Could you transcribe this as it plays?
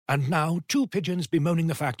And now, two pigeons bemoaning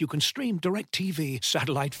the fact you can stream DirecTV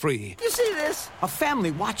satellite-free. You see this? A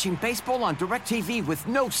family watching baseball on DirecTV with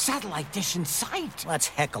no satellite dish in sight. Let's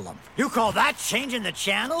heckle them. You call that changing the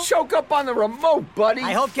channel? Choke up on the remote, buddy.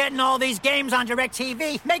 I hope getting all these games on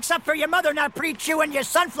DirecTV makes up for your mother not pre-chewing your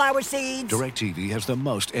sunflower seeds. DirecTV has the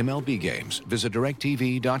most MLB games. Visit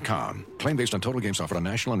DirecTV.com. Claim based on total games offered on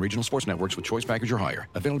national and regional sports networks with choice package or higher.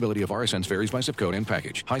 Availability of RSNs varies by zip code and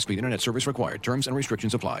package. High-speed internet service required. Terms and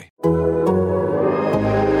restrictions apply.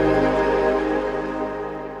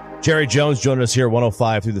 Jerry Jones joining us here,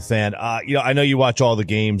 105 through the Fan. I know you watch all the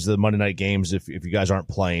games, the Monday night games, if you guys aren't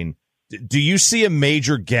playing. Do you see a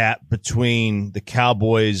major gap between the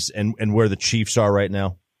Cowboys and where the Chiefs are right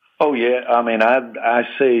now? Oh, yeah. I mean, I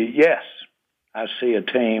see, yes. I see a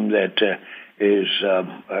team that is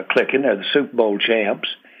clicking. They're the Super Bowl champs,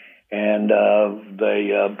 and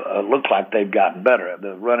they look like they've gotten better.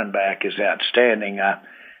 The running back is outstanding. I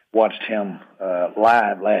watched him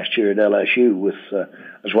live last year at LSU. I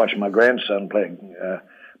was watching my grandson play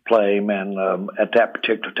him, and at that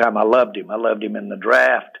particular time, I loved him. I loved him in the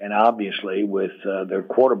draft, and obviously with their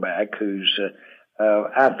quarterback, who's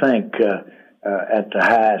I think at the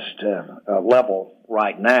highest level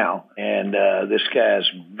right now, and this guy's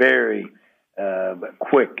very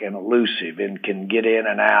quick and elusive and can get in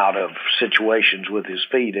and out of situations with his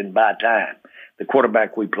feet and buy time. The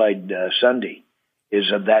quarterback we played Sunday is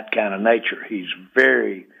of that kind of nature. He's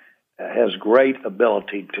has great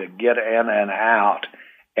ability to get in and out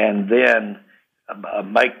and then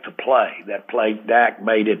make the play. That play Dak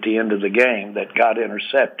made at the end of the game that got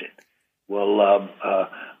intercepted. Well,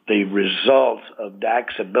 the result of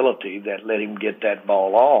Dak's ability that let him get that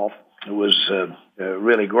ball off was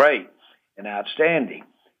really great and outstanding.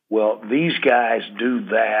 Well, these guys do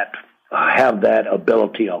that, have that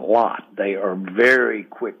ability a lot. They are very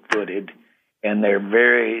quick-footed, and they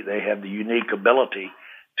have the unique ability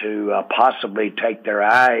to possibly take their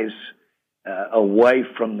eyes away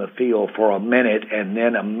from the field for a minute and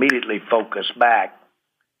then immediately focus back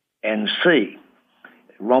and see.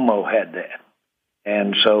 Romo had that.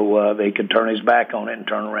 And so they could turn his back on it and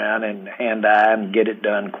turn around and hand-eye and get it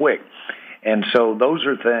done quick. And so those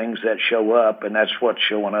are things that show up, and that's what's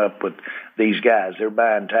showing up with these guys. They're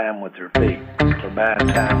buying time with their feet. They're buying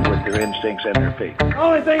time with their instincts and their feet. The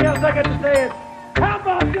only thing else I got to say is, how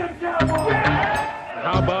about them Cowboys?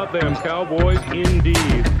 How about them Cowboys, indeed.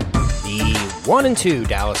 The 1-2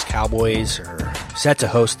 Dallas Cowboys are set to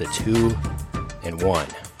host the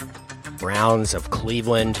 2-1 Browns of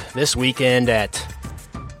Cleveland this weekend at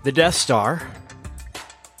the Death Star.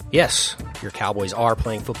 Yes, your Cowboys are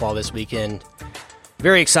playing football this weekend.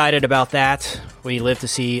 Very excited about that. We live to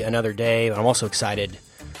see another day, but I'm also excited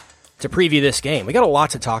to preview this game. We got a lot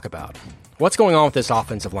to talk about. What's going on with this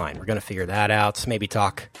offensive line? We're going to figure that out. Maybe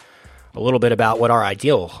talk a little bit about what our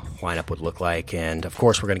ideal lineup would look like. And, of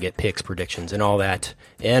course, we're going to get picks, predictions, and all that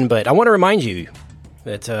in. But I want to remind you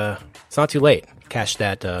that it's not too late. Cash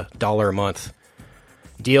that $1 a month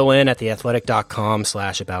deal in at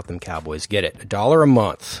theathletic.com/AboutThemCowboys. Get it. $1 a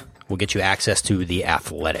month will get you access to The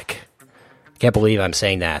Athletic. Can't believe I'm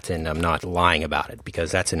saying that and I'm not lying about it,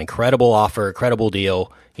 because that's an incredible offer, incredible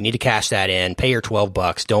deal. You need to cash that in, pay your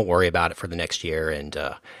 $12, don't worry about it for the next year, and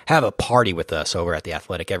have a party with us over at The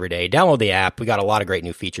Athletic every day. Download the app. We got a lot of great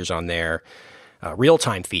new features on there.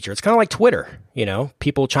 Real-time feature. It's kind of like Twitter,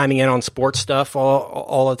 people chiming in on sports stuff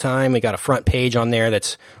all the time. We got a front page on there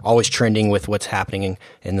that's always trending with what's happening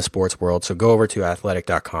in the sports world. So go over to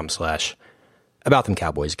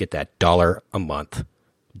athletic.com/AboutThemCowboys. Get that $1 a month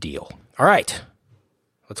deal. All right.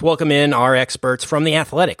 Let's welcome in our experts from The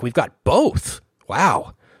Athletic. We've got both.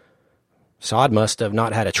 Wow. Saad must have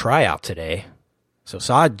not had a tryout today. So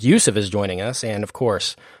Saad Yousuf is joining us, and of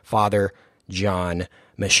course, Father John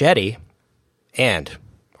Machete. And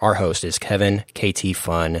our host is Kevin KT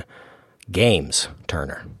Fun Games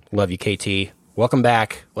Turner. Love you, KT. Welcome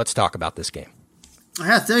back. Let's talk about this game.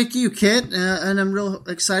 Yeah, thank you, Kit, and I'm real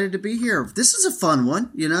excited to be here. This is a fun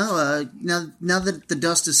one, now that the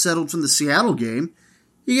dust has settled from the Seattle game,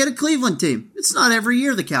 you get a Cleveland team. It's not every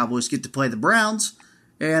year the Cowboys get to play the Browns,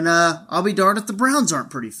 and I'll be darned if the Browns aren't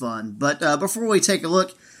pretty fun. But before we take a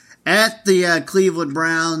look at the Cleveland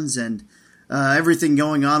Browns and everything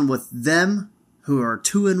going on with them, who are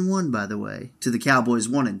 2-1, by the way, to the Cowboys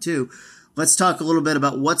 1-2, let's talk a little bit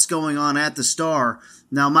about what's going on at the Star.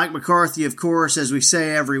 Now, Mike McCarthy, of course, as we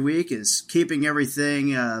say every week, is keeping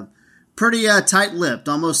everything pretty tight-lipped,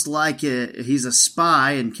 almost like he's a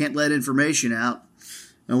spy and can't let information out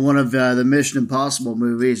in one of the Mission Impossible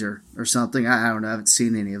movies or something. I don't know. I haven't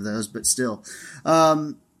seen any of those, but still.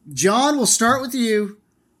 John, we'll start with you.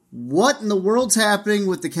 What in the world's happening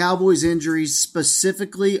with the Cowboys' injuries,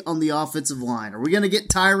 specifically on the offensive line? Are we going to get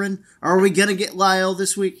Tyron? Or are we going to get Lyle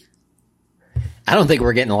this week? I don't think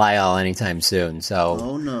we're getting Lyle anytime soon. So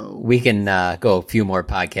oh, no. We can go a few more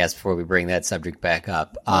podcasts before we bring that subject back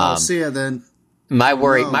up. I'll see you then. My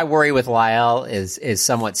worry with Lyle is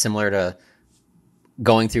somewhat similar to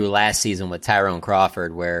going through last season with Tyrone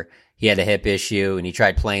Crawford, where he had a hip issue and he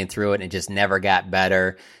tried playing through it and it just never got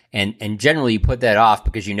better. And generally you put that off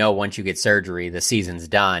because once you get surgery, the season's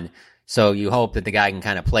done. So you hope that the guy can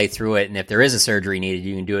kind of play through it. And if there is a surgery needed,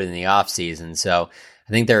 you can do it in the off season. So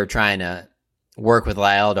I think they're trying to work with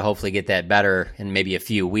Lyle to hopefully get that better in maybe a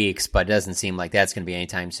few weeks, but it doesn't seem like that's going to be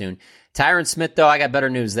anytime soon. Tyron Smith, though, I got better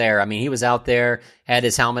news there. I mean, he was out there, had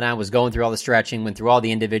his helmet on, was going through all the stretching, went through all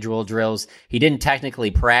the individual drills. He didn't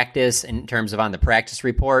technically practice in terms of on the practice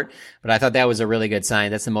report, but I thought that was a really good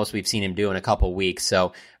sign. That's the most we've seen him do in a couple weeks.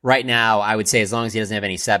 So right now, I would say as long as he doesn't have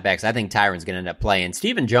any setbacks, I think Tyron's going to end up playing.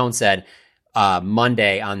 Stephen Jones said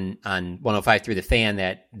Monday on 105 Through the Fan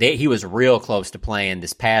that he was real close to playing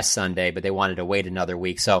this past Sunday, but they wanted to wait another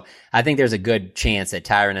week. So I think there's a good chance that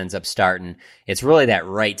Tyron ends up starting. It's really that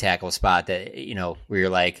right tackle spot that, where you're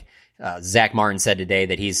like, Zach Martin said today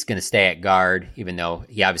that he's going to stay at guard, even though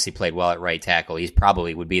he obviously played well at right tackle. He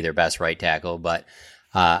probably would be their best right tackle, but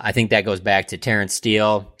I think that goes back to Terrence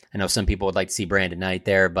Steele. I know some people would like to see Brandon Knight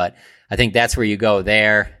there, but I think that's where you go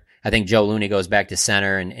there. I think Joe Looney goes back to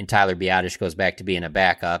center and Tyler Biadasz goes back to being a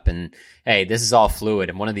backup. And, hey, this is all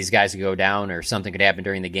fluid. And one of these guys could go down or something could happen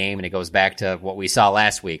during the game, and it goes back to what we saw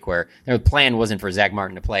last week where their plan wasn't for Zach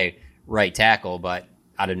Martin to play right tackle, but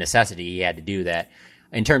out of necessity he had to do that.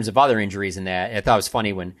 In terms of other injuries in that, I thought it was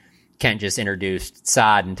funny when Kent just introduced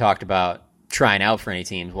Saad and talked about trying out for any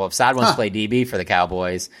teams. Well, if Saad wants to play DB for the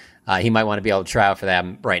Cowboys, he might want to be able to try out for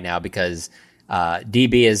them right now because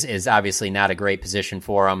DB is obviously not a great position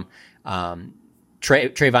for him.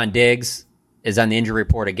 Trayvon Diggs is on the injury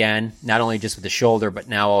report again, not only just with the shoulder, but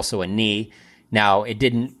now also a knee. Now, it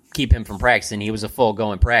didn't keep him from practicing. He was a full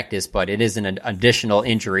go in practice, but it is an additional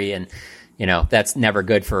injury, and that's never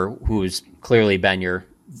good for who's clearly been your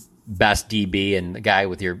best DB and the guy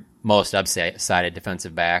with your most upside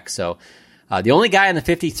defensive back. So the only guy on the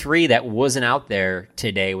 53 that wasn't out there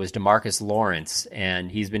today was DeMarcus Lawrence,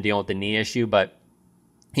 and he's been dealing with the knee issue, but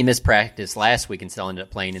he missed practice last week and still ended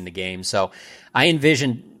up playing in the game. So I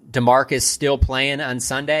envision DeMarcus still playing on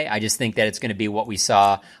Sunday. I just think that it's going to be what we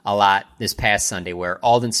saw a lot this past Sunday, where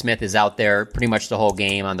Aldon Smith is out there pretty much the whole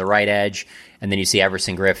game on the right edge, and then you see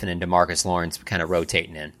Everson Griffin and DeMarcus Lawrence kind of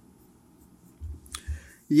rotating in.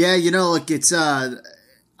 Yeah, it's I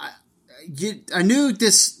knew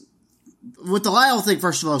this with the Lyle thing,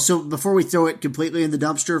 first of all. So before we throw it completely in the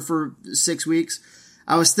dumpster for 6 weeks,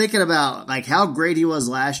 I was thinking about how great he was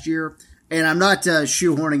last year. And I'm not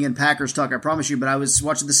shoehorning in Packers talk, I promise you, but I was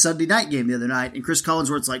watching the Sunday night game the other night, and Chris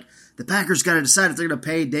Collinsworth's like, the Packers got to decide if they're going to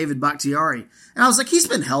pay David Bakhtiari. And I was like, he's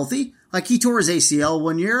been healthy. He tore his ACL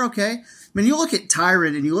 1 year, okay. I mean, you look at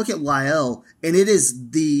Tyron and you look at Lyle, and it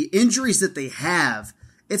is the injuries that they have.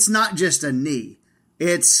 It's not just a knee.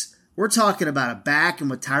 We're talking about a back, and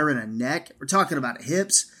with Tyron a neck. We're talking about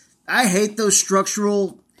hips. I hate those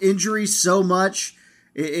structural injuries so much.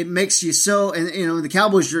 It makes you so, and the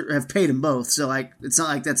Cowboys have paid them both, so it's not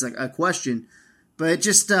like that's a question. But it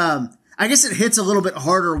just, I guess it hits a little bit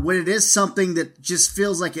harder when it is something that just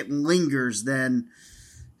feels like it lingers than,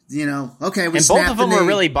 okay, we snapped the knee. And both of them were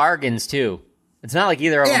really bargains too. It's not like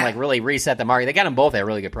either of them really reset the market. They got them both at a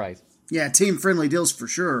really good price. Yeah, team-friendly deals for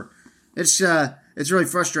sure. It's really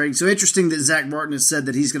frustrating. So interesting that Zach Martin has said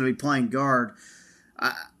that he's going to be playing guard.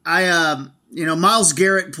 Myles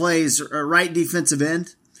Garrett plays a right defensive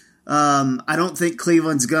end. I don't think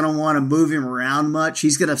Cleveland's going to want to move him around much.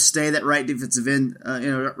 He's going to stay that right defensive end,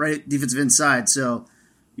 right defensive end side. So,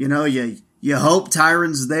 you hope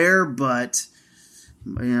Tyron's there, but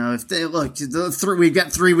if they look, we've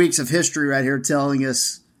got 3 weeks of history right here telling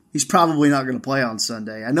us he's probably not going to play on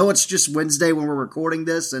Sunday. I know it's just Wednesday when we're recording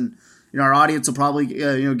this, and our audience will probably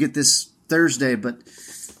get this Thursday, but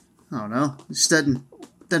I don't know. It just doesn't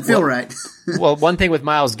feel right. Well, one thing with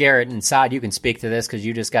Myles Garrett, and Saad, you can speak to this because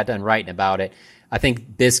you just got done writing about it. I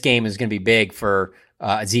think this game is going to be big for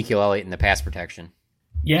Ezekiel Elliott in the pass protection.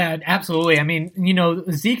 Yeah, absolutely. I mean,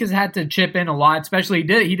 Zeke has had to chip in a lot, especially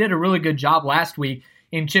he did a really good job last week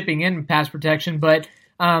in chipping in pass protection. But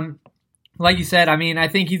like you said, I mean, I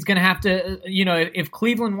think he's going to have to, if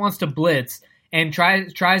Cleveland wants to blitz and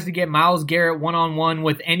tries to get Myles Garrett one-on-one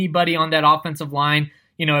with anybody on that offensive line,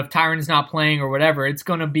 if Tyron's not playing or whatever, it's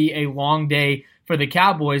going to be a long day for the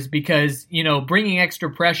Cowboys because, bringing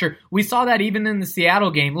extra pressure. We saw that even in the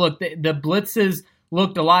Seattle game. Look, the blitzes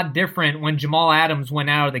looked a lot different when Jamal Adams went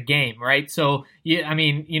out of the game, right? So, I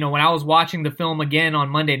mean, when I was watching the film again on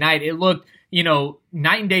Monday night, it looked,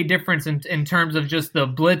 night and day difference in terms of just the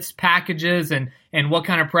blitz packages and what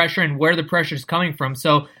kind of pressure and where the pressure is coming from.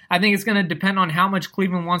 So I think it's going to depend on how much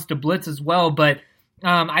Cleveland wants to blitz as well. But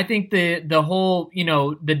I think the whole,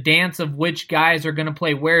 the dance of which guys are going to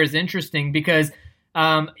play where is interesting because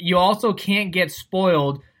you also can't get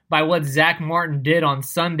spoiled by what Zach Martin did on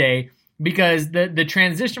Sunday because the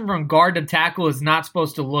transition from guard to tackle is not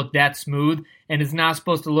supposed to look that smooth and is not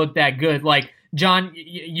supposed to look that good. Like, John,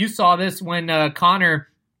 you saw this when Connor,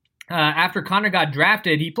 after Connor got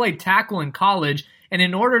drafted, he played tackle in college, and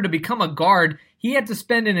in order to become a guard, he had to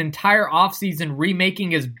spend an entire offseason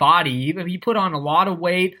remaking his body. He put on a lot of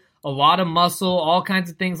weight, a lot of muscle, all kinds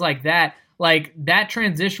of things like that. Like, that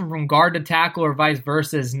transition from guard to tackle or vice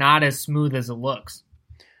versa is not as smooth as it looks.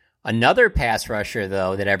 Another pass rusher,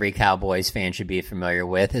 though, that every Cowboys fan should be familiar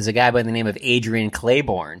with is a guy by the name of Adrian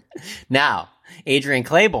Claiborne. Now, Adrian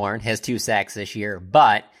Claiborne has 2 sacks this year,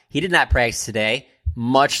 but he did not practice today,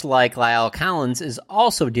 much like Lyle Collins is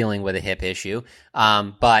also dealing with a hip issue.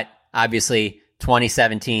 But obviously,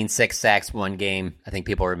 2017, 6 sacks, 1 game. I think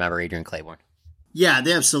people remember Adrian Claiborne. Yeah,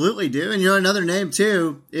 they absolutely do. And another name,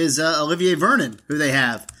 too, is Olivier Vernon, who they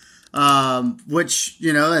have. Which,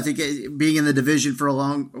 I think being in the division for a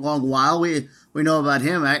long while, we know about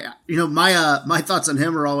him. My thoughts on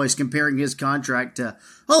him are always comparing his contract to,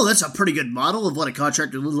 that's a pretty good model of what a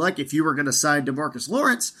contract would look like if you were going to sign DeMarcus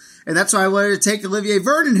Lawrence. And that's why I wanted to take Olivier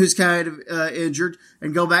Vernon, who's kind of injured,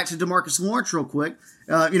 and go back to DeMarcus Lawrence real quick.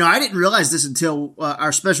 I didn't realize this until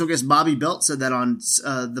our special guest Bobby Belt said that on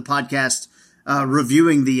the podcast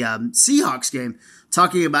reviewing the Seahawks game,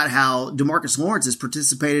 talking about how DeMarcus Lawrence has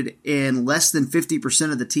participated in less than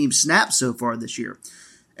 50% of the team's snaps so far this year.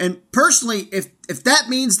 And personally, if that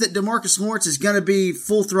means that DeMarcus Lawrence is going to be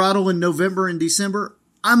full throttle in November and December,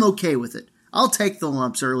 I'm okay with it. I'll take the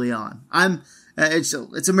lumps early on. It's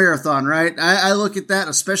a marathon, right? I look at that,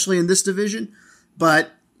 especially in this division.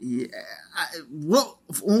 But when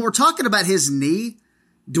we're talking about his knee,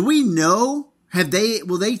 do we know?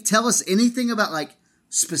 Will they tell us anything about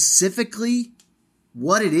specifically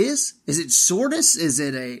what it is? Is it soreness?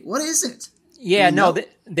 What is it? Yeah, no,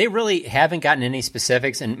 they really haven't gotten any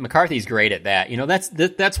specifics, and McCarthy's great at that.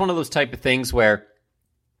 That's one of those type of things where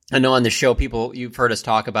I know on the show, you've heard us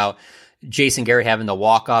talk about Jason Garrett having the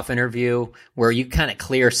walk-off interview where you kind of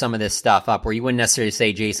clear some of this stuff up, where you wouldn't necessarily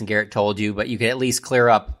say Jason Garrett told you, but you could at least clear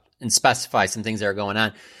up and specify some things that are going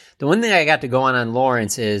on. The one thing I got to go on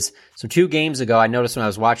Lawrence is, 2 games ago, I noticed when I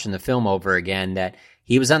was watching the film over again that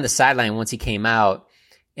he was on the sideline once he came out,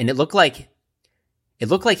 and it looked like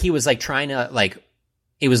he was trying to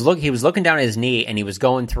he was looking down at his knee, and he was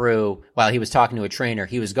going through, while he was talking to a trainer,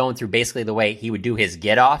 he was going through basically the way he would do his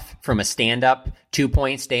get off from a stand up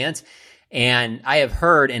 2-point stance. And I have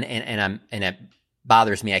heard, and it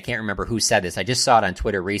bothers me, I can't remember who said this. I just saw it on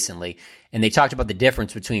Twitter recently, and they talked about the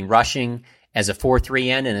difference between rushing as a 4-3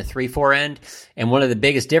 end and a 3-4 end. And one of the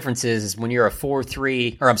biggest differences is when you're a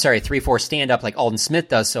 3-4 stand up like Aldon Smith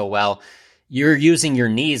does so well, you're using your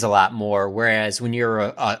knees a lot more, whereas when you're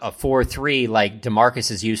a 4-3 like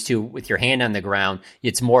DeMarcus is used to with your hand on the ground,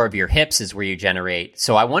 it's more of your hips is where you generate.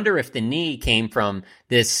 So I wonder if the knee came from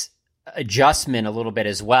this adjustment a little bit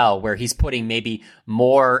as well, where he's putting maybe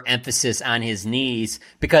more emphasis on his knees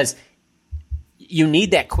because you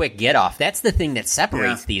need that quick get off. That's the thing that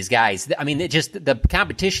separates these guys. I mean, the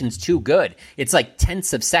competition's too good. It's like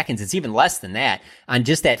tenths of seconds. It's even less than that on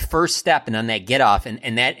just that first step and on that get off.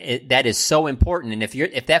 And that is so important. And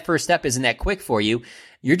if that first step isn't that quick for you,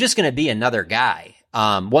 you're just going to be another guy.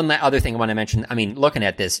 One other thing I want to mention, looking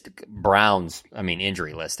at this Browns,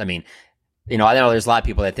 injury list, I know there's a lot of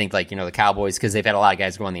people that think the Cowboys, because they've had a lot of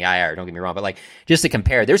guys go on the IR, don't get me wrong, but just to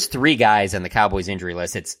compare, there's 3 guys on the Cowboys injury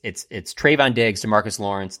list. It's Trayvon Diggs, DeMarcus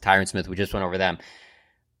Lawrence, Tyron Smith. We just went over them.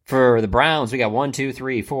 For the Browns, we got 1, 2,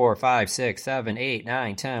 3, 4, 5, 6, 7, 8,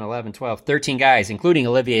 9, 10, 11, 12, 13 guys, including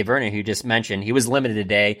Olivier Vernon, who you just mentioned. He was limited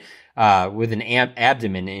today with an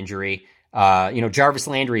abdomen injury. Jarvis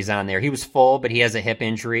Landry's on there. He was full, but he has a hip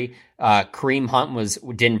injury. Kareem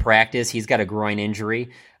Hunt didn't practice. He's got a groin injury.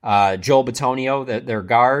 Joel Bitonio, their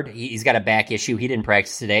guard, he's got a back issue. He didn't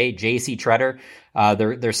practice today. J.C. Treader,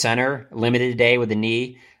 their center, limited today with a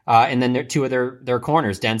knee. And then 2 of their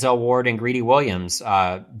corners, Denzel Ward and Greedy Williams.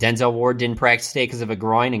 Denzel Ward didn't practice today because of a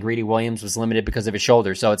groin, and Greedy Williams was limited because of his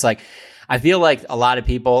shoulder. So it's I feel like a lot of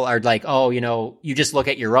people are you just look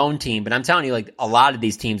at your own team. But I'm telling you, a lot of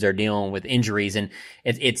these teams are dealing with injuries. And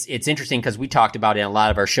it's interesting because we talked about it in a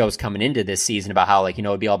lot of our shows coming into this season about how,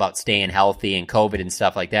 it'd be all about staying healthy and COVID and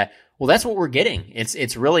stuff like that. Well, that's what we're getting.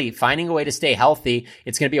 It's really finding a way to stay healthy.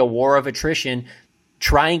 It's going to be a war of attrition.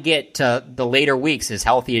 Try and get to the later weeks as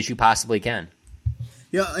healthy as you possibly can.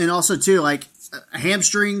 Yeah, and also, too, like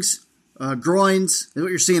hamstrings, groins, is what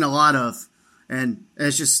you're seeing a lot of. And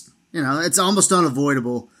it's just, it's almost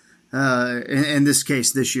unavoidable in this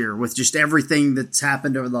case this year with just everything that's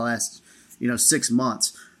happened over the last, 6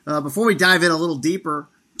 months. Before we dive in a little deeper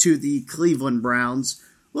to the Cleveland Browns,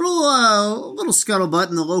 little scuttlebutt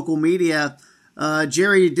in the local media.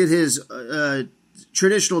 Jerry did his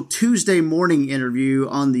traditional Tuesday morning interview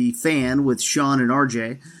on the Fan with Sean and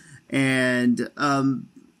RJ, and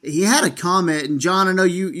he had a comment. And John, I know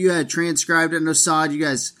you had transcribed it. I know Saad, you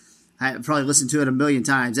guys had probably listened to it a million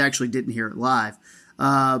times. Actually, didn't hear it live,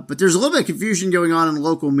 but there's a little bit of confusion going on in the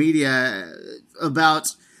local media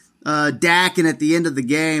about Dak and at the end of the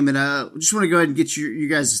game, and I just want to go ahead and get you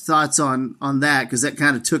guys' thoughts on that, because that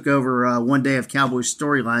kind of took over one day of Cowboys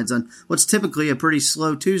storylines on what's typically a pretty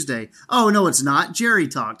slow Tuesday. Oh, no, it's not. Jerry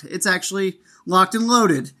talked. It's actually locked and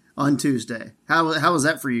loaded on Tuesday. How was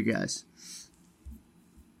that for you guys?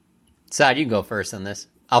 Saad, you can go first on this.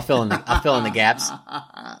 I'll fill in the gaps.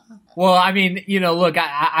 Well, I mean, look,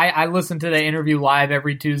 I listen to the interview live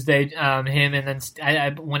every Tuesday, him, and then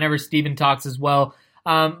whenever Steven talks as well.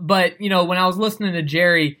 But when I was listening to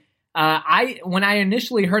Jerry, when I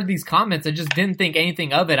initially heard these comments, I just didn't think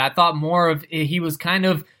anything of it. I thought more of he was kind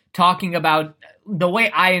of talking about the way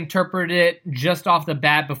I interpreted it just off the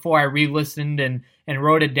bat before I re-listened and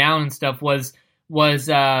wrote it down and stuff was just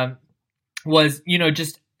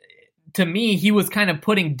to me, he was kind of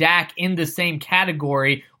putting Dak in the same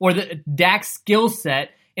category, or the Dak's skill set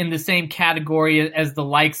in the same category as the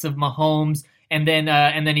likes of Mahomes. And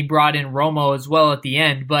then he brought in Romo as well at the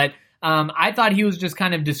end. But I thought he was just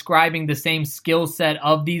kind of describing the same skill set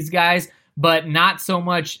of these guys, but not so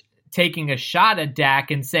much taking a shot at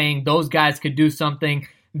Dak and saying those guys could do something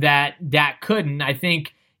that Dak couldn't. I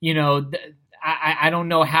think, I don't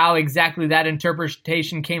know how exactly that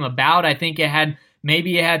interpretation came about. I think it had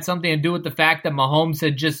something to do with the fact that Mahomes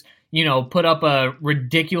had just put up a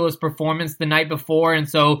ridiculous performance the night before. And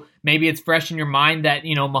so maybe it's fresh in your mind that,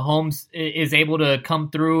 Mahomes is able to come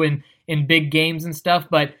through in big games and stuff.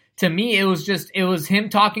 But to me, it was him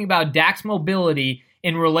talking about Dak's mobility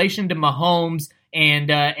in relation to Mahomes and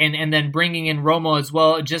then bringing in Romo as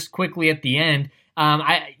well, just quickly at the end.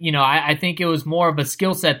 I think it was more of a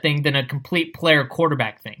skill set thing than a complete player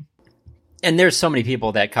quarterback thing. And there's so many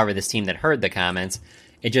people that cover this team that heard the comments.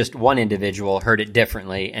 It just one individual heard it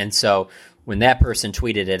differently. And so when that person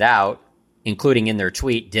tweeted it out, including in their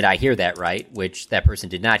tweet, did I hear that right? Which that person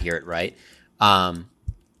did not hear it right.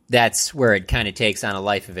 That's where it kind of takes on a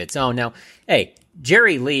life of its own. Now, hey,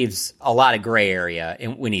 Jerry leaves a lot of gray area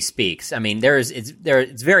when he speaks. I mean, it's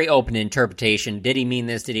very open to interpretation. Did he mean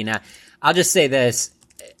this? Did he not? I'll just say this.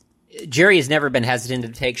 Jerry has never been hesitant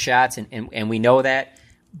to take shots, and we know that.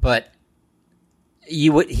 But he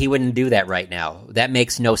wouldn't do that right now. That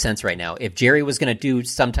makes no sense right now. If Jerry was going to do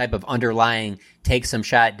some type of underlying take some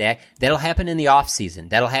shot at Dak, that'll happen in the offseason.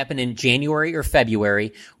 That'll happen in January or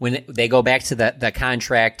February when they go back to the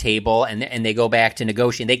contract table and they go back to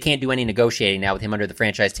negotiating. They can't do any negotiating now with him under the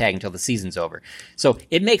franchise tag until the season's over. So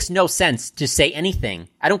it makes no sense to say anything.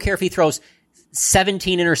 I don't care if he throws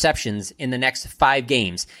 17 interceptions in the next 5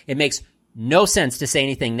 games. It makes no sense to say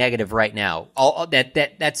anything negative right now.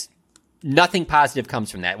 That's nothing positive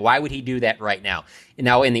comes from that. Why would he do that right now? And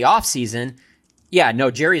now in the offseason,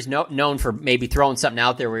 Jerry's known for maybe throwing something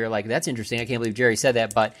out there where you're like, that's interesting. I can't believe Jerry said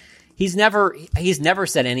that. But he's never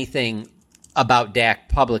said anything about Dak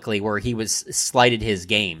publicly where he was slighted his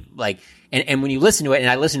game. And when you listen to it, and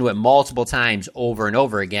I listened to it multiple times over and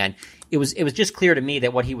over again, it was just clear to me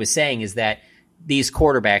that what he was saying is that these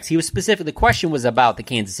quarterbacks, the question was about the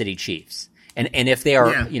Kansas City Chiefs. And if they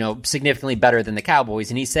are, significantly better than the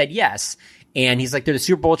Cowboys. And he said yes. And he's like, they're the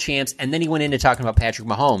Super Bowl champs. And then he went into talking about Patrick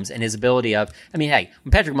Mahomes and his ability when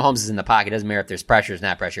Patrick Mahomes is in the pocket, it doesn't matter if there's pressure or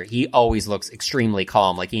not pressure. He always looks extremely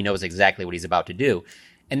calm, like he knows exactly what he's about to do.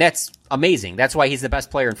 And that's amazing. That's why he's the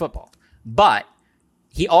best player in football. But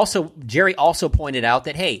Jerry also pointed out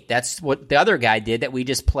that, hey, that's what the other guy did that we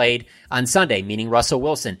just played on Sunday, meaning Russell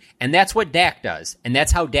Wilson. And that's what Dak does. And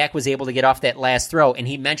that's how Dak was able to get off that last throw. And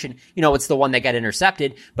he mentioned, it's the one that got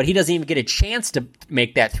intercepted, but he doesn't even get a chance to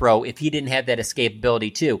make that throw if he didn't have that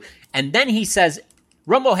escapability too. And then he says,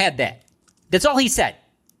 Romo had that. That's all he said.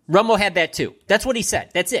 Romo had that too. That's what he said.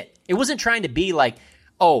 That's it. It wasn't trying to be like,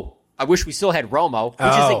 oh, I wish we still had Romo, which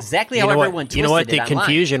is exactly how everyone twisted it. You know what the online.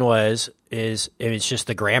 confusion was? It was just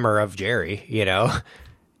the grammar of Jerry,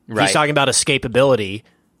 Right. He's talking about escapability.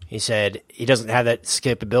 He said he doesn't have that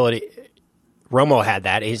escapability. Romo had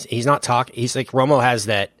that. He's not talking. He's like Romo has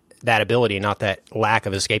that ability, not that lack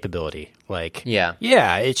of escapability. Like, yeah,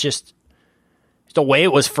 it's just the way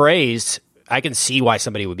it was phrased. I can see why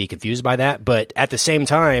somebody would be confused by that, but at the same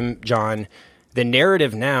time, John, the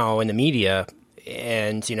narrative now in the media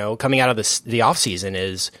and coming out of the offseason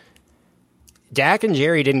is Dak and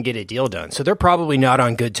Jerry didn't get a deal done, so they're probably not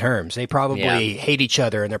on good terms. They probably hate each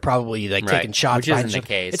other, and they're probably taking shots. Which isn't the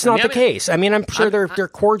case. It's not the case. I mean, I'm sure they're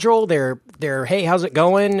cordial. They're hey, how's it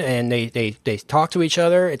going? And they talk to each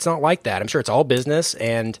other. It's not like that. I'm sure it's all business.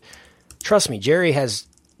 And trust me,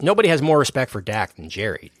 nobody has more respect for Dak than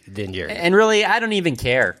Jerry. And really, I don't even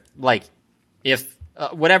care. Like, if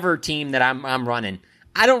whatever team that I'm running,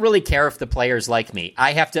 I don't really care if the players like me.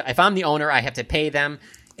 If I'm the owner, I have to pay them.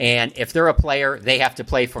 And if they're a player, they have to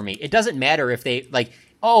play for me. It doesn't matter if they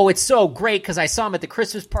it's so great because I saw them at the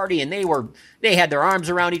Christmas party and they had their arms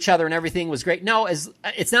around each other and everything was great. No,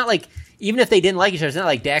 it's not like, even if they didn't like each other, it's not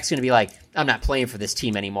like Dak's going to be like, I'm not playing for this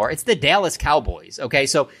team anymore. It's the Dallas Cowboys, okay?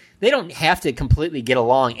 So they don't have to completely get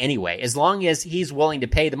along anyway, as long as he's willing to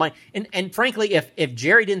pay the money. And frankly, if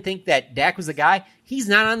Jerry didn't think that Dak was the guy, he's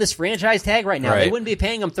not on this franchise tag right now. Right. They wouldn't be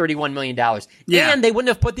paying him $31 million. Yeah. And they wouldn't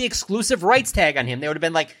have put the exclusive rights tag on him. They would have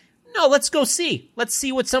been like, no, let's go see. Let's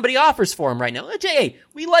see what somebody offers for him right now. Hey,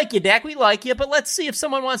 we like you, Dak. We like you, but let's see if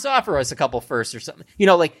someone wants to offer us a couple firsts or something.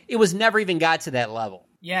 It was never even got to that level.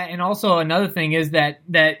 Yeah, and also another thing is that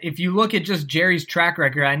if you look at just Jerry's track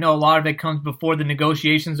record, I know a lot of it comes before the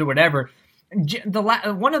negotiations or whatever.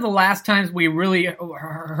 One of the last times we really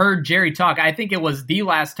heard Jerry talk, I think it was the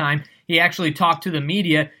last time he actually talked to the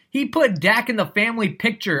media, he put Dak in the family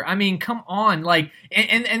picture. I mean, come on.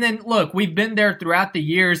 And then look, we've been there throughout the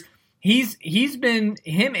years. He's been,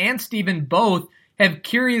 him and Steven both have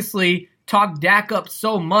curiously talked Dak up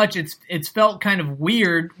so much. It's felt kind of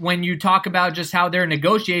weird when you talk about just how they're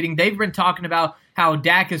negotiating. They've been talking about how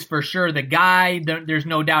Dak is for sure the guy. There's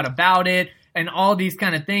no doubt about it. And all these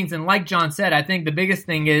kind of things. And like John said, I think the biggest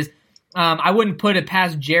thing is I wouldn't put it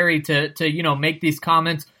past Jerry to make these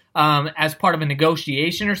comments as part of a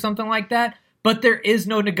negotiation or something like that. But there is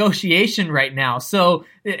no negotiation right now. So,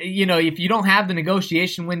 if you don't have the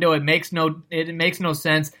negotiation window, it makes no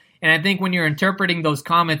sense. And I think when you're interpreting those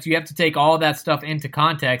comments, you have to take all that stuff into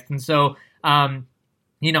context. And so, I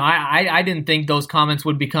didn't think those comments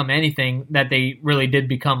would become anything that they really did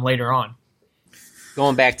become later on.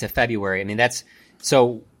 Going back to February, I mean,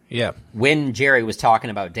 when Jerry was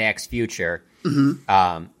talking about Dak's future,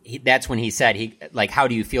 that's when he said, how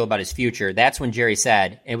do you feel about his future? That's when Jerry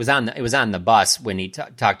said, it was on the bus when he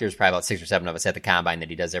talked, there's probably about 6 or 7 of us at the combine that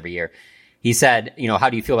he does every year. He said, how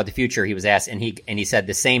do you feel about the future? He was asked, and he said,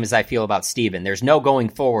 the same as I feel about Steven. There's no going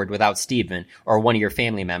forward without Steven or one of your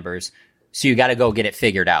family members. So you got to go get it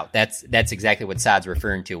figured out. That's exactly what Saad's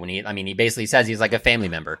referring to when he basically says he's like a family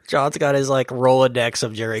member. John's got his Rolodex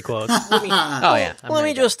of Jerry quotes. Let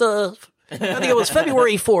me just I think it was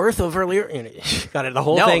February 4th of earlier. Got it, the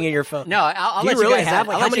whole thing in your phone. No, I'll do let you really guys have?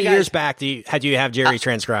 in. How many years back had you have Jerry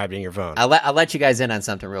transcribed in your phone? I'll let you guys in on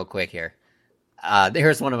something real quick here.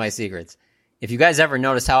 Here's one of my secrets. If you guys ever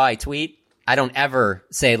notice how I tweet, I don't ever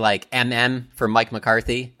say MM for Mike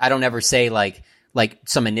McCarthy. I don't ever say like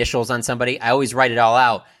some initials on somebody. I always write it all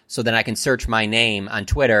out so then I can search my name on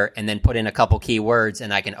Twitter and then put in a couple keywords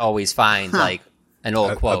and I can always find an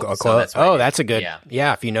old quote. A quote. So that's a good.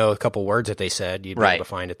 Yeah, if you know a couple words that they said, you'd be able to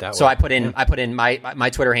find it that way. So I put in my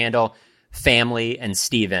Twitter handle, family, and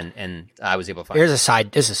Steven, and I was able to find This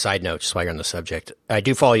is a side note, just while you're on the subject. I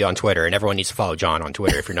do follow you on Twitter, and everyone needs to follow John on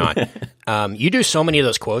Twitter if you're not. You do so many of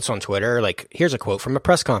those quotes on Twitter. Like, here's a quote from a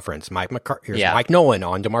press conference. Mike Nolan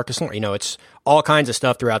on DeMarcus Lawrence. It's all kinds of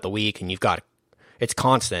stuff throughout the week, and it's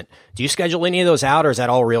constant. Do you schedule any of those out, or is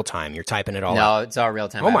that all real time? You're typing it all out? No, it's all real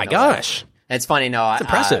time. Oh my gosh. It's funny, it's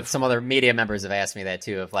impressive. Some other media members have asked me that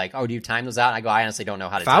too, of do you time those out? And I go, I honestly don't know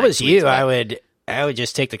how to time If I was you, tweets, I would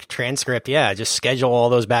just take the transcript, just schedule all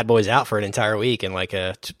those bad boys out for an entire week in like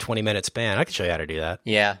a 20-minute span. I could show you how to do that.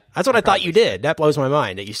 Yeah. That's what I thought you did. That blows my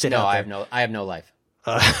mind that you sit out there. No, I have no life.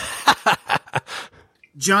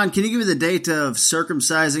 John, can you give me the date of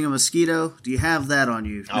circumcising a mosquito? Do you have that on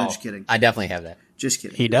you? No, just kidding. I definitely have that. Just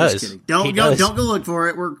kidding. He does. Just kidding. Don't go look for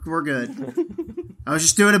it. We're good. I was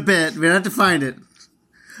just doing a bit. We don't have to find it.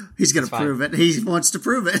 He's going to prove it. He wants to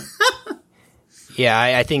prove it. Yeah,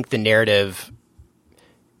 I think the narrative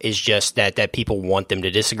is just that people want them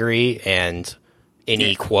to disagree, and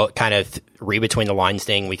any quote kind of read between the lines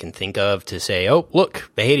thing we can think of to say, oh,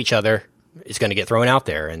 look, they hate each other, is going to get thrown out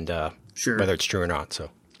there, and whether it's true or not.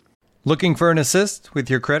 So, looking for an assist with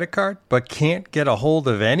your credit card but can't get a hold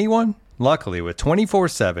of anyone? Luckily, with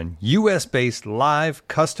 24/7 U.S.-based live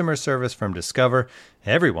customer service from Discover,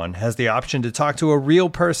 everyone has the option to talk to a real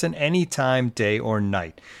person anytime, day or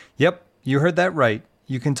night. Yep, you heard that right.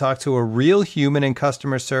 You can talk to a real human in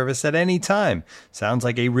customer service at any time. Sounds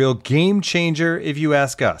like a real game changer if you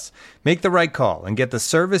ask us. Make the right call and get the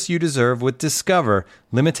service you deserve with Discover.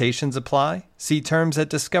 Limitations apply. See terms at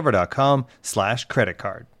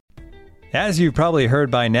discover.com/creditcard. As you've probably heard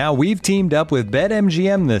by now, we've teamed up with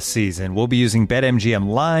BetMGM this season. We'll be using BetMGM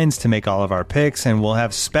lines to make all of our picks, and we'll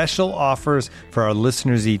have special offers for our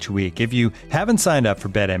listeners each week. If you haven't signed up for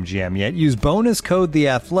BetMGM yet, use bonus code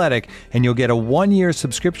TheAthletic, and you'll get a 1-year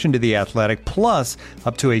subscription to The Athletic, plus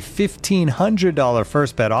up to a $1,500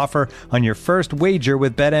 first bet offer on your first wager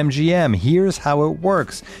with BetMGM. Here's how it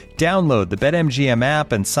works. Download the BetMGM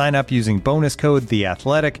app and sign up using bonus code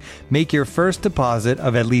TheAthletic. Make your first deposit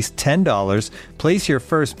of at least $10. Place your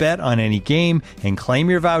first bet on any game and claim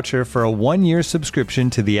your voucher for a 1-year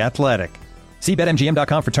subscription to The Athletic. See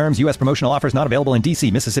BetMGM.com for terms. U.S. promotional offers not available in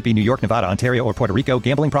D.C., Mississippi, New York, Nevada, Ontario, or Puerto Rico.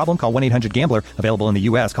 Gambling problem? Call 1-800-GAMBLER. Available in the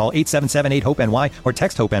U.S. Call 877-8-HOPE-NY or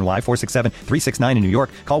text HOPE-NY 467-369 in New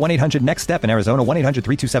York. Call 1-800-NEXT-STEP in Arizona.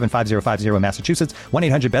 1-800-327-5050 in Massachusetts.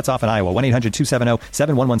 1-800-BETS-OFF in Iowa.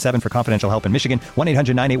 1-800-270-7117 for confidential help in Michigan.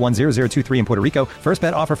 1-800-981-0023 in Puerto Rico. First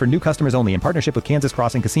bet offer for new customers only in partnership with Kansas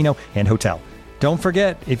Crossing Casino and Hotel. Don't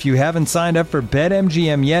forget, if you haven't signed up for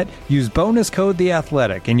BetMGM yet, use bonus code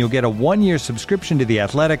TheAthletic, and you'll get a 1-year subscription to The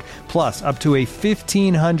Athletic, plus up to a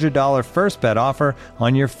 $1,500 first bet offer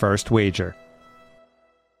on your first wager.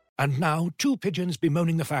 And now, two pigeons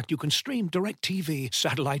bemoaning the fact you can stream DirecTV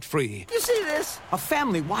satellite-free. You see this? A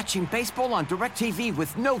family watching baseball on DirecTV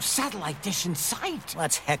with no satellite dish in sight.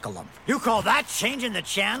 Let's heckle them. You call that changing the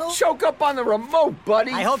channel? Choke up on the remote,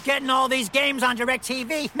 buddy. I hope getting all these games on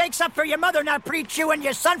DirecTV makes up for your mother not pre-chewing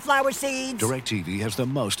your sunflower seeds. DirecTV has the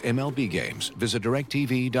most MLB games. Visit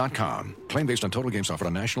DirecTV.com. Claim based on total games offered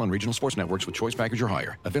on national and regional sports networks with choice package or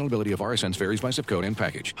higher. Availability of RSNs varies by zip code and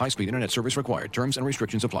package. High-speed internet service required. Terms and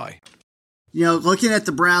restrictions apply. You know, looking at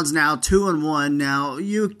the Browns now, 2-1. Now,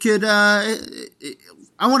 you could, I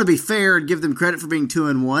want to be fair and give them credit for being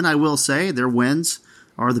 2-1. I will say their wins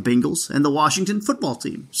are the Bengals and the Washington football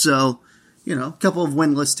team. So, you know, a couple of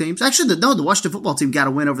winless teams. Actually, the Washington football team got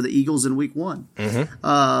a win over the Eagles in week 1.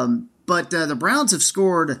 Mm-hmm. But the Browns have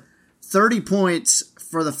scored 30 points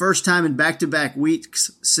for the first time in back-to-back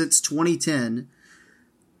weeks since 2010.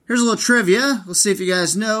 Here's a little trivia. Let's see if you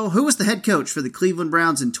guys know. Who was the head coach for the Cleveland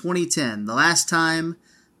Browns in 2010? The last time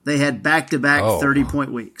they had back-to-back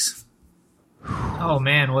 30-point weeks. Oh,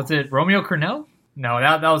 man. Was it Romeo Crennel? No,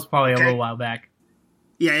 that was probably a little while back.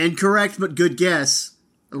 Yeah, incorrect, but good guess.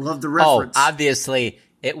 I love the reference. Oh, obviously,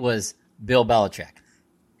 it was Bill Belichick.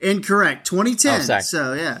 Incorrect. 2010. Oh, sorry.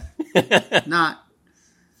 So, yeah. not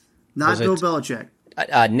Bill Belichick.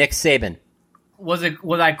 Nick Saban. Was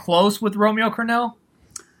I close with Romeo Crennel?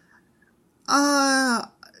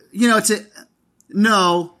 You know,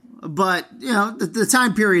 no, but, you know, the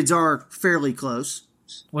time periods are fairly close.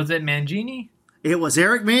 Was it Mangini? It was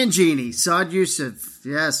Eric Mangini, Saad Youssef,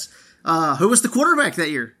 yes. Who was the quarterback that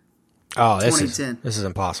year? Oh, this 2010. is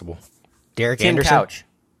impossible. Derek Jim Anderson? Couch.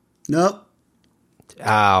 Nope.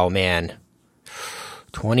 Oh, man.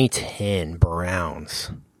 2010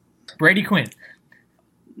 Browns. Brady Quinn.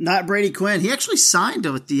 Not Brady Quinn. He actually signed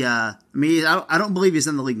with the, I don't believe he's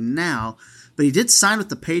in the league now, but he did sign with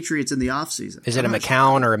the Patriots in the offseason. Is it a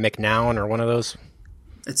McCown or a McNown or one of those?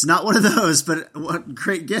 It's not one of those, but what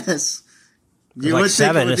great guess. You like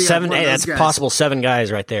seven. Hey, that's possible 7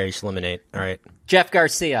 guys right there you should eliminate. All right. Jeff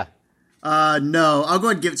Garcia. No, I'll go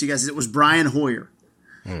ahead and give it to you guys. It was Brian Hoyer.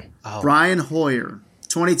 Oh. Brian Hoyer,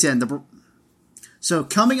 2010. So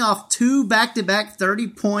coming off 2 back-to-back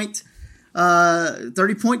 30-point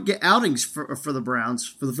outings for the Browns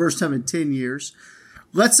for the first time in 10 years.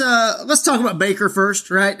 Let's talk about Baker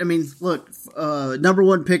first, right? I mean, look, number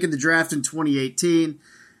 1 pick in the draft in 2018.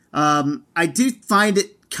 I do find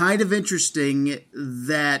it kind of interesting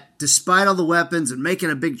that despite all the weapons and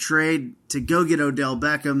making a big trade to go get Odell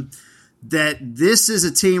Beckham, that this is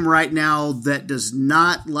a team right now that does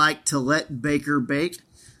not like to let Baker bake.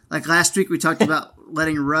 Like last week we talked about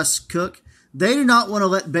letting Russ cook. They do not want to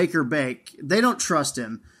let Baker bake. They don't trust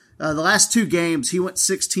him. The last 2 games, he went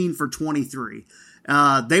 16 for 23.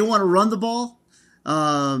 They want to run the ball.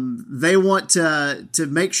 They want to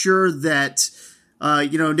make sure that,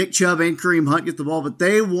 Nick Chubb and Kareem Hunt get the ball, but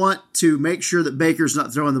they want to make sure that Baker's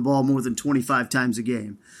not throwing the ball more than 25 times a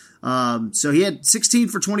game. So he had 16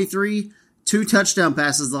 for 23, 2 touchdown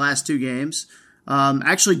passes the last 2 games.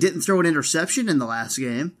 Actually didn't throw an interception in the last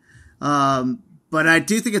game. But I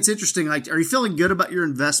do think it's interesting. Like, are you feeling good about your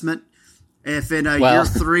investment If in year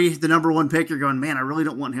 3, the number 1 pick, you're going, man, I really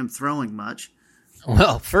don't want him throwing much.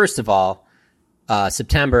 Well, first of all,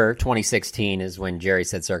 September 2016 is when Jerry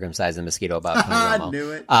said circumcise the mosquito about Tony Romo. I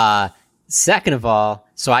knew it. Second of all,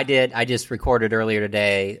 so I just recorded earlier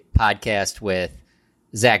today podcast with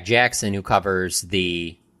Zach Jackson, who covers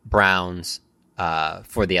the Browns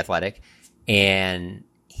for The Athletic. And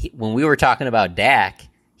when we were talking about Dak,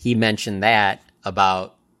 he mentioned that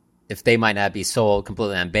about if they might not be sold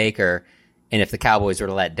completely on Baker, and if the Cowboys were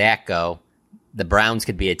to let Dak go, the Browns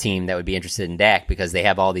could be a team that would be interested in Dak because they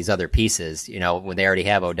have all these other pieces. You know, when they already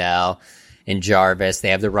have Odell and Jarvis, they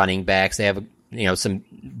have the running backs, they have, you know, some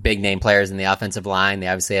big name players in the offensive line. They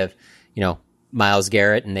obviously have, you know, Myles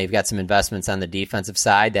Garrett, and they've got some investments on the defensive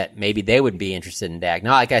side that maybe they would be interested in Dak.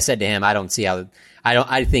 Now, like I said to him, I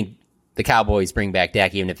think the Cowboys bring back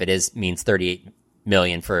Dak, even if it means $38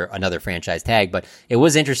 million for another franchise tag. But it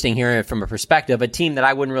was interesting hearing it from a perspective, a team that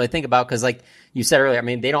I wouldn't really think about because, like you said earlier, I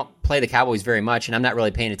mean, they don't play the Cowboys very much, and I'm not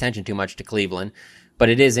really paying attention too much to Cleveland. But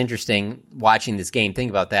it is interesting watching this game. Think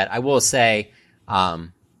about that. I will say,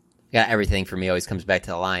 everything for me always comes back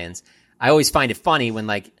to the Lions. I always find it funny when,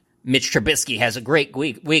 like, Mitch Trubisky has a great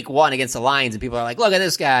week 1 against the Lions, and people are like, look at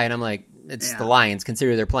this guy. And I'm like, it's the Lions.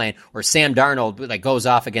 Consider they're playing. Or Sam Darnold, like, goes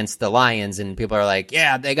off against the Lions, and people are like,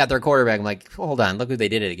 yeah, they got their quarterback. I'm like, hold on, look who they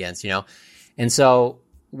did it against, you know? And so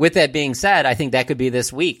with that being said, I think that could be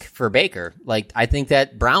this week for Baker. Like, I think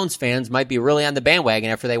that Browns fans might be really on the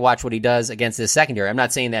bandwagon after they watch what he does against this secondary. I'm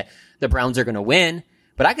not saying that the Browns are going to win,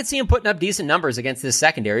 but I could see him putting up decent numbers against this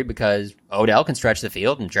secondary because Odell can stretch the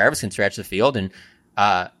field and Jarvis can stretch the field. And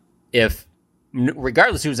if,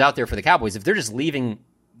 regardless who's out there for the Cowboys, if they're just leaving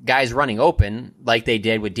guys running open like they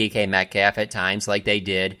did with DK Metcalf at times, like they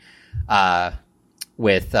did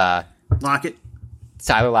with Lockett,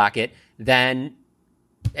 Tyler Lockett, then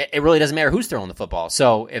it really doesn't matter who's throwing the football.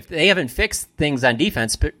 So if they haven't fixed things on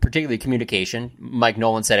defense, particularly communication, Mike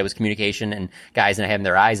Nolan said it was communication and guys not having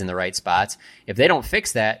their eyes in the right spots. If they don't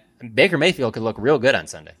fix that, Baker Mayfield could look real good on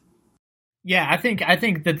Sunday. Yeah, I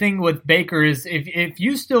think the thing with Baker is if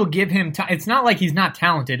you still give him time, it's not like he's not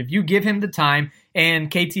talented. If you give him the time, and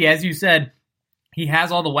KT, as you said, he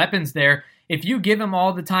has all the weapons there. If you give him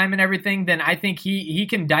all the time and everything, then I think he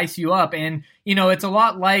can dice you up. And, you know, it's a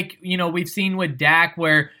lot like, you know, we've seen with Dak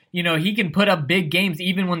where, you know, he can put up big games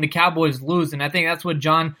even when the Cowboys lose. And I think that's what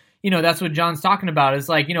John's talking about. Is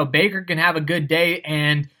like, you know, Baker can have a good day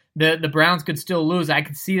and the Browns could still lose. I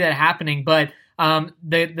could see that happening. But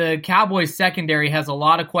the Cowboys secondary has a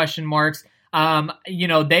lot of question marks. You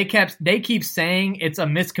know, they keep saying it's a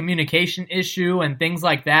miscommunication issue and things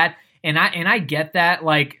like that. And I get that.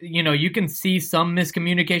 Like, you know, you can see some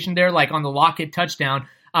miscommunication there, like on the Lockett touchdown.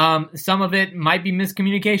 Some of it might be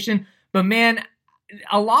miscommunication, but man,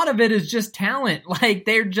 a lot of it is just talent. Like,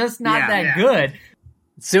 they're just not that good.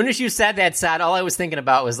 As soon as you said that, Sad, all I was thinking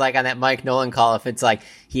about was like on that Mike Nolan call, if it's like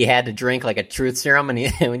he had to drink like a truth serum,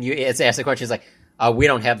 and when you ask the question, he's like, we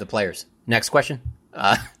don't have the players. Next question.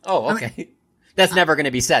 Oh, okay. I mean, that's never going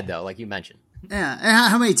to be said, though, like you mentioned. Yeah, and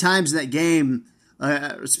how many times in that game,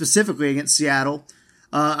 specifically against Seattle,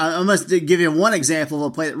 I must give you one example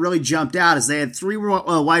of a play that really jumped out, is they had 3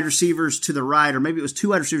 wide receivers to the right, or maybe it was 2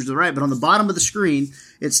 wide receivers to the right, but on the bottom of the screen,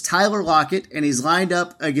 it's Tyler Lockett, and he's lined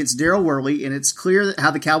up against Darryl Worley, and it's clear that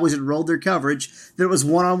how the Cowboys had rolled their coverage, that it was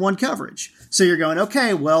one-on-one coverage. So you're going,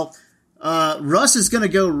 okay, well, Russ is going to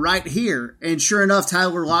go right here, and sure enough,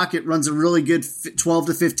 Tyler Lockett runs a really good 12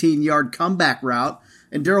 to 15-yard comeback route,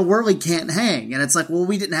 and Darryl Worley can't hang. And it's like, well,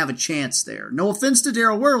 we didn't have a chance there. No offense to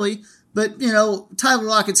Darryl Worley, but, you know, Tyler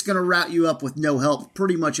Lockett's going to route you up with no help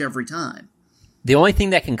pretty much every time. The only thing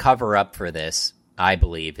that can cover up for this, I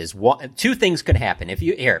believe, is 2 things could happen. I'm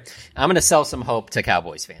going to sell some hope to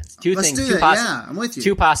Cowboys fans. Let's do that. Yeah, I'm with you.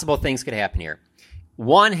 2 possible things could happen here.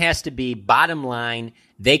 One has to be, bottom line,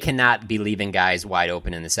 they cannot be leaving guys wide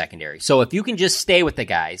open in the secondary. So if you can just stay with the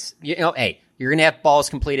guys, you know, hey, you're going to have balls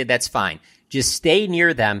completed, that's fine. Just stay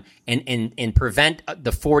near them and prevent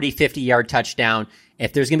the 40, 50-yard touchdown.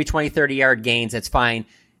 If there's going to be 20, 30-yard gains, that's fine.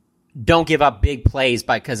 Don't give up big plays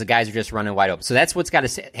because the guys are just running wide open. So that's what's got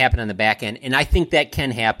to happen on the back end. And I think that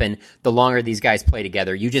can happen the longer these guys play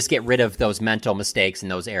together. You just get rid of those mental mistakes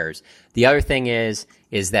and those errors. The other thing is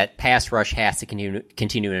that pass rush has to continue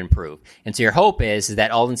to improve. And so your hope is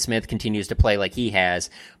that Aldon Smith continues to play like he has,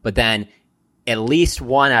 but then at least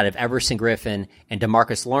one out of Everson Griffin and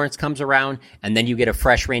DeMarcus Lawrence comes around, and then you get a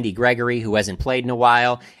fresh Randy Gregory who hasn't played in a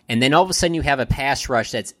while, and then all of a sudden you have a pass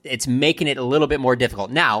rush it's making it a little bit more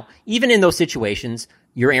difficult. Now, even in those situations,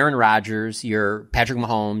 your Aaron Rodgers, your Patrick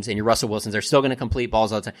Mahomes, and your Russell Wilsons are still going to complete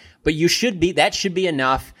balls all the time, but that should be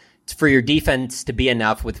enough for your defense to be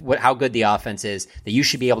enough with how good the offense is that you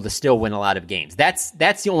should be able to still win a lot of games. That's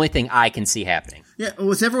the only thing I can see happening. Yeah,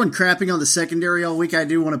 with everyone crapping on the secondary all week, I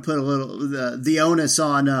do want to put a little the onus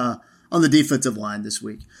on the defensive line this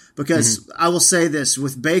week, because I will say this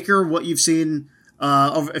with Baker, what you've seen.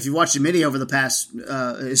 If you watched him over the past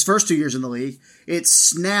his first 2 years in the league, it's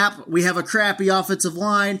snap. We have a crappy offensive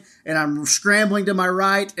line, and I'm scrambling to my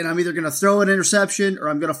right, and I'm either going to throw an interception, or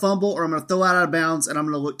I'm going to fumble, or I'm going to throw out of bounds, and I'm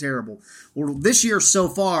going to look terrible. Well, this year so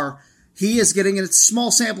far, he is getting, and it's a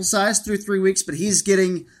small sample size through 3 weeks, but he's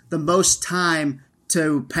getting the most time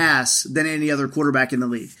to pass than any other quarterback in the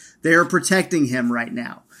league. They are protecting him right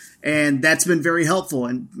now. And that's been very helpful.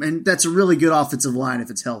 And that's a really good offensive line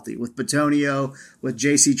if it's healthy. With Bitonio, with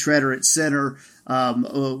J.C. Treader at center,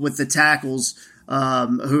 with the tackles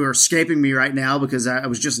who are escaping me right now because I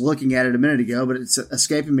was just looking at it a minute ago, but it's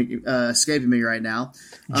escaping me right now.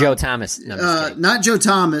 Joe Thomas. No, not Joe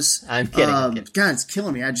Thomas. I'm kidding. God, it's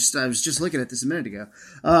killing me. I was just looking at this a minute ago.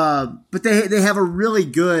 But they have a really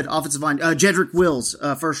good offensive line. Jedrick Wills,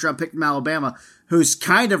 first round pick from Alabama, who's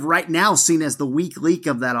kind of right now seen as the weak link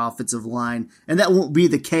of that offensive line. And that won't be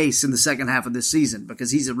the case in the second half of this season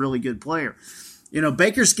because he's a really good player.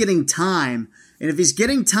 Baker's getting time. And if he's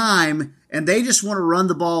getting time and they just want to run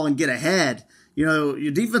the ball and get ahead,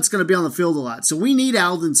 your defense is going to be on the field a lot. So we need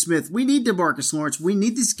Aldon Smith. We need DeMarcus Lawrence. We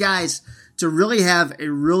need these guys to really have a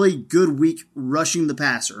really good week rushing the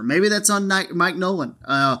passer. Maybe that's on Mike Nolan,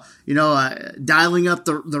 dialing up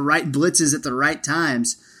the right blitzes at the right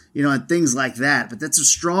times. And things like that. But that's a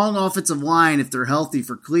strong offensive line if they're healthy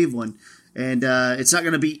for Cleveland. And it's not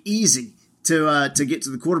going to be easy to get to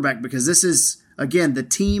the quarterback because this is, again, the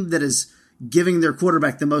team that is giving their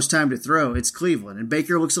quarterback the most time to throw. It's Cleveland. And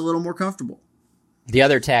Baker looks a little more comfortable. The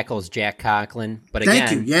other tackle is Jack Conklin. But again,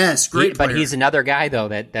 thank you. Yes, great player. But he's another guy, though,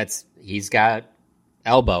 he's got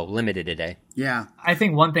elbow limited today. Yeah. I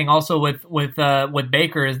think one thing also with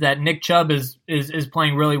Baker is that Nick Chubb is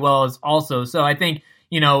playing really well also. So I think,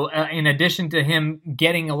 in addition to him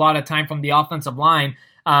getting a lot of time from the offensive line,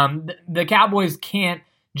 the Cowboys can't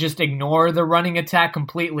just ignore the running attack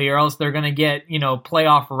completely, or else they're going to get,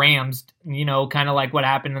 playoff Rams, kind of like what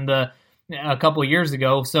happened a couple of years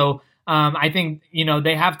ago. So I think,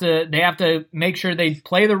 they have to make sure they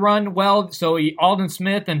play the run well. So Aldon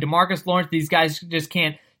Smith and DeMarcus Lawrence, these guys just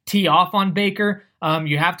can't tee off on Baker.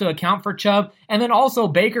 You have to account for Chubb. And then also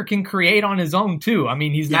Baker can create on his own too. I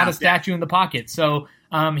mean, he's not a statue in the pocket. So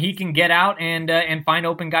he can get out and find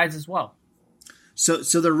open guys as well. So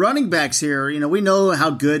the running backs here, we know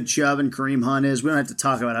how good Chubb and Kareem Hunt is. We don't have to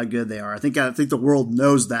talk about how good they are. I think the world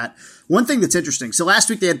knows that. One thing that's interesting. So last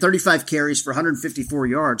week they had 35 carries for 154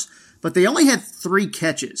 yards, but they only had 3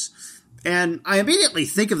 catches. And I immediately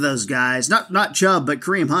think of those guys, not Chubb, but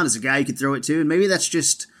Kareem Hunt is a guy you could throw it to. And maybe that's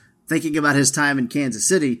just thinking about his time in Kansas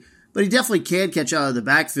City, but he definitely can catch out of the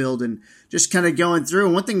backfield and just kind of going through.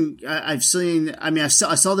 And one thing I've seen, I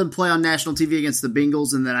saw them play on national TV against the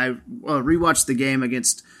Bengals, and then I rewatched the game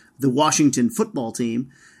against the Washington football team.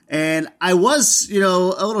 And I was, a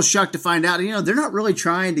little shocked to find out, they're not really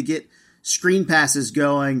trying to get screen passes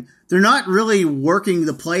going. They're not really working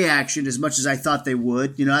the play action as much as I thought they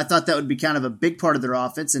would. I thought that would be kind of a big part of their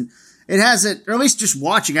offense, and it hasn't, or at least just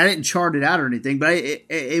watching. I didn't chart it out or anything, but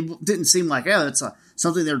it didn't seem like, that's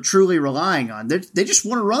something they're truly relying on. They just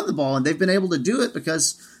want to run the ball, and they've been able to do it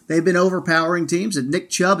because they've been overpowering teams. And Nick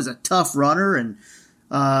Chubb is a tough runner, and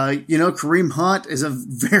Kareem Hunt is a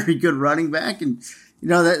very good running back, and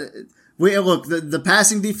the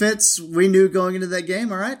passing defense we knew going into that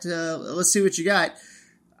game. All right, let's see what you got.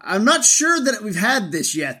 I'm not sure that we've had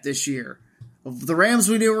this yet this year. The Rams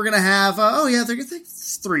we knew were going to have, they're going to think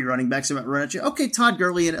 3 running backs that might run at you. Okay, Todd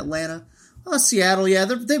Gurley in Atlanta. Seattle,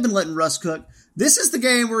 they've been letting Russ cook. This is the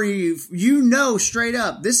game where you straight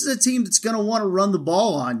up, this is a team that's going to want to run the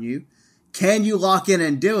ball on you. Can you lock in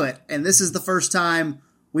and do it? And this is the first time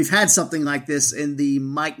we've had something like this in the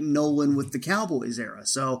Mike Nolan with the Cowboys era.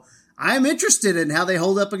 So I'm interested in how they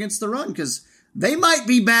hold up against the run because they might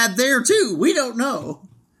be bad there too. We don't know.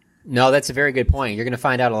 No, that's a very good point. You're going to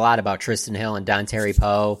find out a lot about Tristan Hill and Dontari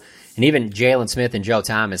Poe and even Jalen Smith and Joe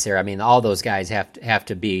Thomas there. I mean, all those guys have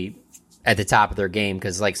to be at the top of their game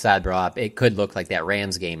because, like Saad brought up, it could look like that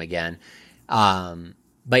Rams game again.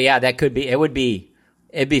 But yeah, that could be. It'd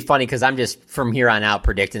be funny because I'm just from here on out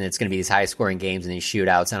predicting it's going to be these high scoring games and these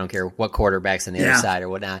shootouts. I don't care what quarterback's on the other side or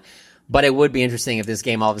whatnot. But it would be interesting if this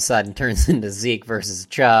game all of a sudden turns into Zeke versus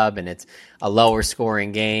Chubb and it's a lower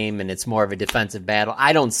scoring game and it's more of a defensive battle.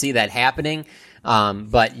 I don't see that happening.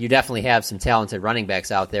 But you definitely have some talented running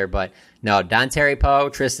backs out there. But no, Dontari Poe,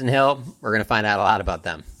 Tristan Hill, we're going to find out a lot about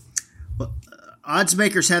them. odds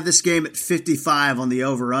makers have this game at 55 on the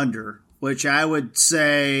over-under, which I would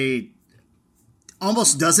say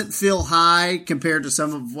almost doesn't feel high compared to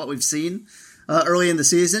some of what we've seen early in the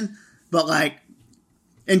season. But like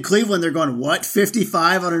in Cleveland, they're going, what,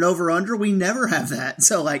 55 on an over-under? We never have that.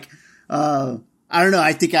 So like, I don't know.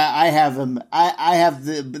 I think I have them. I have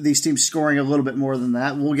these teams scoring a little bit more than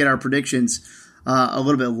that. We'll get our predictions a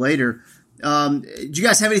little bit later. Do you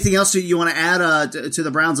guys have anything else that you want to add to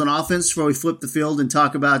the Browns on offense before we flip the field and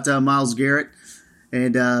talk about Myles Garrett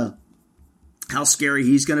and how scary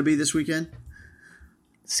he's going to be this weekend?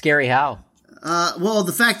 Scary how? Well,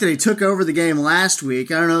 the fact that he took over the game last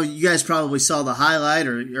week, I don't know, you guys probably saw the highlight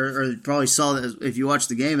or probably saw that if you watched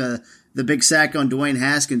the game, the big sack on Dwayne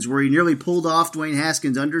Haskins where he nearly pulled off Dwayne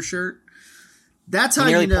Haskins' undershirt. That's how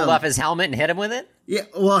you know. He nearly pulled off his helmet and hit him with it? Yeah,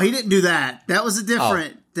 well, he didn't do that. That was a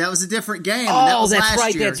different game. Oh, that was that's last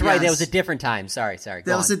right. year. That's right. That was a different time. Sorry.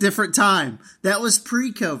 That was a different time. That was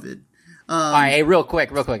pre-COVID. All right, hey, real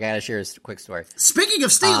quick. I got to share a quick story. Speaking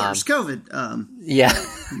of Steelers, COVID. Yeah.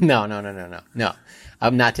 No.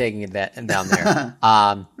 I'm not taking it down there.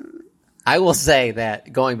 I will say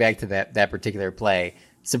that going back to that particular play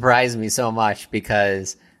surprised me so much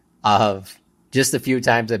because of just the few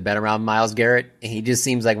times I've been around Myles Garrett. He just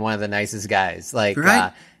seems like one of the nicest guys. Like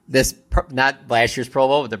right? Not last year's Pro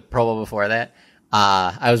Bowl, but the Pro Bowl before that.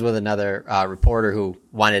 I was with another reporter who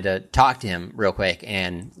wanted to talk to him real quick,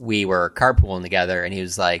 and we were carpooling together, and he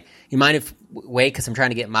was like, you mind if wait, because I'm trying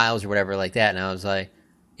to get Myles or whatever like that. And I was like,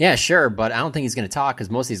 yeah, sure, but I don't think he's going to talk because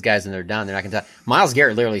most of these guys, when they're done, they're not going to talk. Myles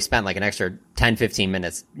Garrett literally spent like an extra 10, 15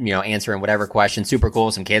 minutes, answering whatever question. Super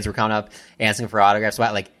cool. Some kids were coming up, asking for autographs.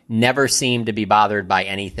 Like, never seemed to be bothered by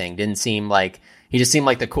anything. Didn't seem like, he just seemed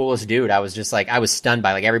like the coolest dude. I was just like, I was stunned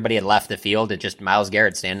by, like, everybody had left the field. It's just Myles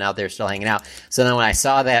Garrett standing out there still hanging out. So then when I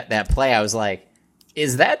saw that play, I was like,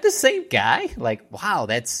 is that the same guy? Like, wow,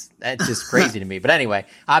 that's just crazy to me. But anyway,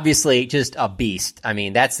 obviously just a beast. I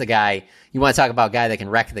mean, that's the guy. You want to talk about a guy that can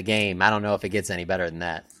wreck the game. I don't know if it gets any better than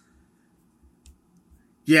that.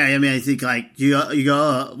 Yeah, I mean, I think like you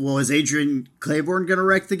go, well, is Adrian Claiborne going to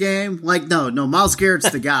wreck the game? Like, no, Myles Garrett's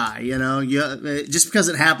the guy. Just because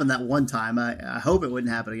it happened that one time, I hope it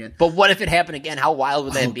wouldn't happen again. But what if it happened again? How wild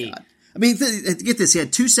would that be? God. I mean, get this: he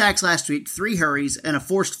had 2 sacks last week, 3 hurries, and a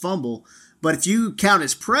forced fumble. But if you count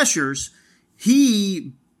his pressures,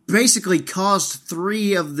 he basically caused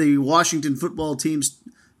 3 of the Washington football team's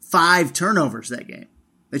 5 turnovers that game.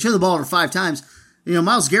 They turned the ball over 5 times.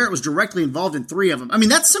 Myles Garrett was directly involved in 3 of them. I mean,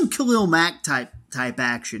 that's some Khalil Mack type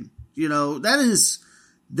action.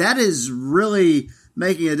 That is really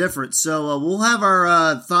making a difference. So we'll have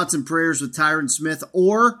our thoughts and prayers with Tyron Smith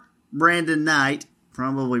or Brandon Knight,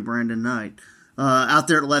 probably Brandon Knight, out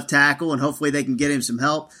there at left tackle, and hopefully they can get him some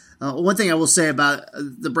help. One thing I will say about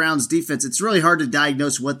the Browns defense, it's really hard to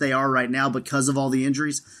diagnose what they are right now because of all the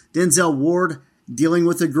injuries. Denzel Ward dealing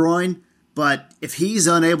with a groin, but if he's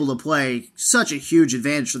unable to play, such a huge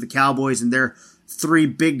advantage for the Cowboys and their 3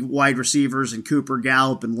 big wide receivers and Cooper,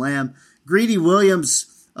 Gallup, and Lamb. Greedy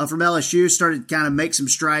Williams from LSU started to kind of make some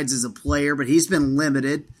strides as a player, but he's been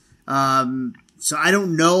limited. So I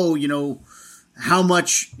don't know, how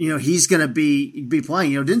much, he's going to be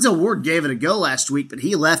playing. Denzel Ward gave it a go last week, but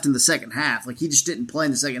he left in the second half. Like, he just didn't play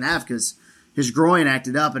in the second half because his groin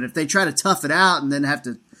acted up. And if they try to tough it out and then have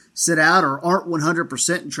to sit out or aren't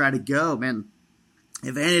 100% and try to go, man,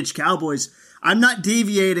 advantage Cowboys. I'm not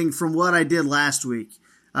deviating from what I did last week.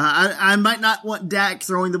 I might not want Dak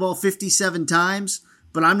throwing the ball 57 times,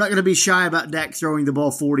 but I'm not going to be shy about Dak throwing the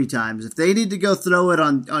ball 40 times. If they need to go throw it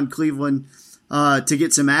on Cleveland to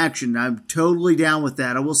get some action, I'm totally down with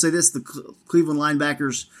that. I will say this, the Cleveland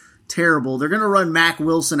linebackers, terrible. They're going to run Mack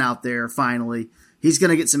Wilson out there finally. He's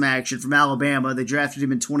going to get some action from Alabama. They drafted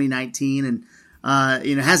him in 2019 and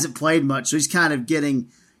hasn't played much, so he's kind of getting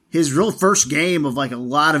his real first game of like a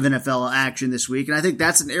lot of NFL action this week, and I think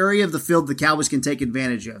that's an area of the field the Cowboys can take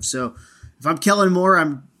advantage of. So if I'm Kellen Moore,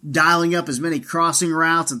 I'm dialing up as many crossing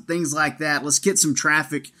routes and things like that. Let's get some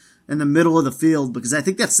traffic in the middle of the field because I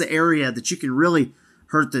think that's the area that you can really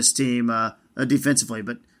hurt this team defensively.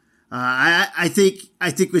 But I think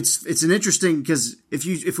it's an interesting because if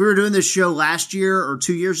we were doing this show last year or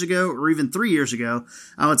 2 years ago or even 3 years ago,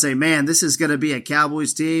 I would say, man, this is going to be a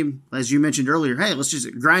Cowboys team, as you mentioned earlier. Hey, let's just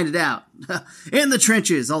grind it out in the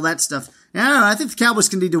trenches, all that stuff. Now, I think the Cowboys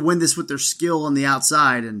can need to win this with their skill on the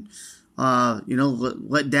outside and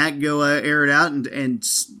let Dak go air it out and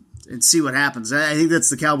see what happens. I think that's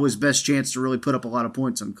the Cowboys' best chance to really put up a lot of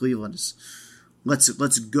points on Cleveland. Let's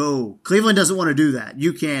go. Cleveland doesn't want to do that.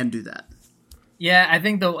 You can do that. Yeah, I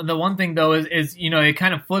think the one thing, though, is it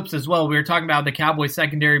kind of flips as well. We were talking about the Cowboys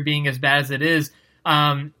secondary being as bad as it is.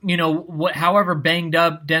 However banged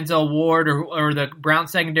up Denzel Ward or the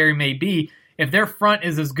Browns secondary may be, if their front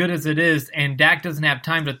is as good as it is and Dak doesn't have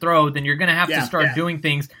time to throw, then you're going to have to start doing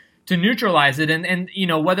things to neutralize it. And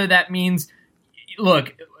whether that means,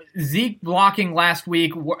 look, Zeke blocking last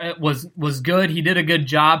week was good. He did a good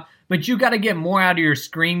job. But you got to get more out of your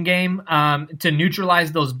screen game to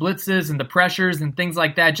neutralize those blitzes and the pressures and things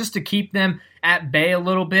like that, just to keep them at bay a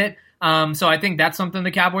little bit. So I think that's something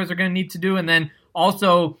the Cowboys are going to need to do. And then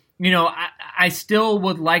also, I still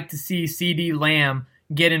would like to see CeeDee Lamb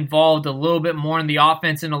get involved a little bit more in the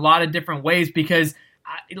offense in a lot of different ways, because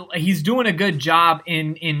he's doing a good job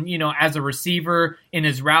in as a receiver in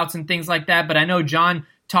his routes and things like that. But I know John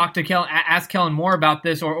asked Kellen Moore about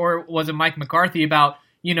this, or was it Mike McCarthy, about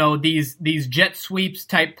these jet sweeps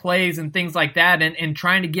type plays and things like that, and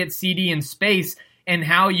trying to get CeeDee in space and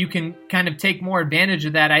how you can kind of take more advantage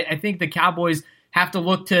of that. I think the Cowboys have to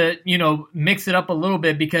look to, mix it up a little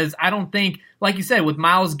bit, because I don't think, like you said, with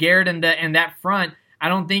Myles Garrett and that front, I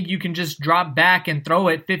don't think you can just drop back and throw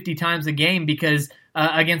it 50 times a game because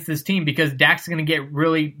against this team, because Dak's going to get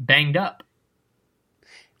really banged up.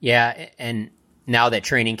 Yeah, and now that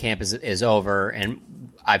training camp is over, and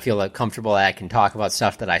I feel comfortable that I can talk about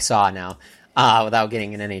stuff that I saw now without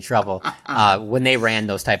getting in any trouble. When they ran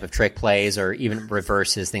those type of trick plays or even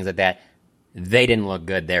reverses, things like that, they didn't look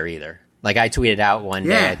good there either. Like I tweeted out one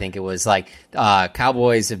day, I think it was like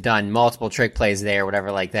Cowboys have done multiple trick plays there,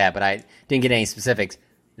 whatever like that, but I didn't get any specifics.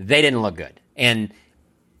 They didn't look good. And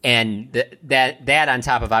that on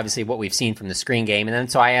top of obviously what we've seen from the screen game. And then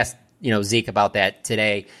so I asked, Zeke about that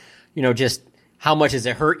today, just how much does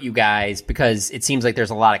it hurt you guys? Because it seems like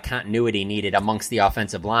there's a lot of continuity needed amongst the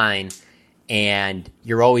offensive line, and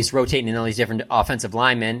you're always rotating in all these different offensive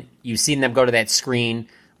linemen. You've seen them go to that screen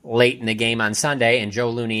late in the game on Sunday, and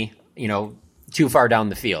Joe Looney, too far down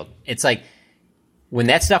the field. It's like when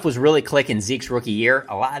that stuff was really clicking Zeke's rookie year,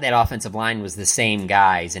 a lot of that offensive line was the same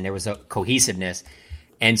guys, and there was a cohesiveness.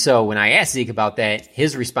 And so when I asked Zeke about that,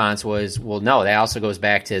 his response was, well, no, that also goes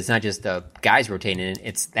back to, it's not just the guys rotating.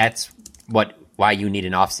 That's why you need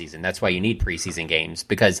an offseason. That's why you need preseason games,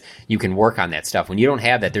 because you can work on that stuff. When you don't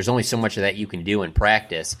have that, there's only so much of that you can do in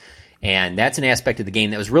practice. And that's an aspect of the game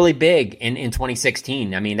that was really big in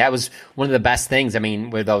 2016. I mean, that was one of the best things. I mean,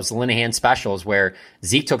 with those Linehan specials where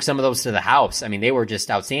Zeke took some of those to the house. I mean, they were just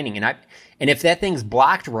outstanding. And if that thing's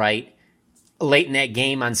blocked right late in that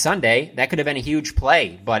game on Sunday, that could have been a huge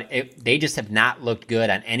play. But they just have not looked good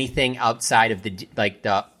on anything outside of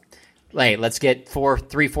let's get 4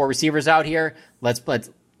 receivers out here. Let's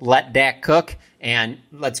let Dak cook, and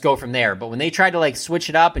let's go from there. But when they try to switch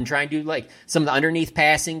it up and try and do some of the underneath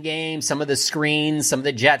passing game, some of the screens, some of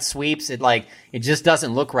the jet sweeps, it just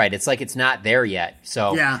doesn't look right. It's like it's not there yet.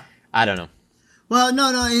 So yeah, I don't know. Well,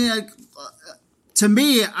 no. To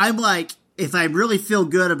me, I'm like, if I really feel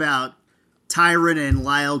good about Tyron and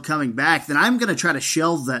Lyle coming back, then I'm going to try to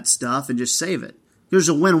shelve that stuff and just save it. There's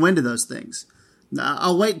a win-win to those things.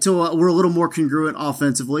 I'll wait until we're a little more congruent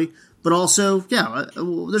offensively. But also,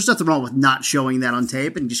 there's nothing wrong with not showing that on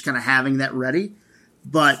tape and just kind of having that ready.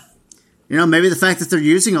 But, maybe the fact that they're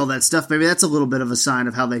using all that stuff, maybe that's a little bit of a sign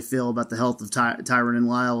of how they feel about the health of Tyron and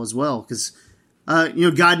Lyle as well. Because,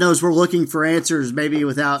 God knows we're looking for answers maybe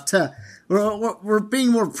without we're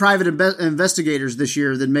being more private investigators this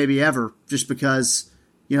year than maybe ever, just because,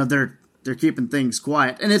 they're keeping things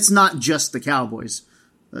quiet. And it's not just the Cowboys.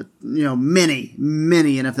 Many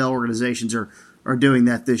NFL organizations are doing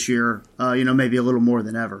that this year, maybe a little more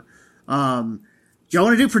than ever. Do y'all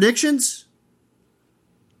want to do predictions?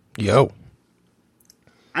 Yo.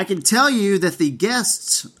 I can tell you that the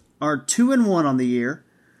guests are 2-1 on the year.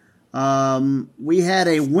 We had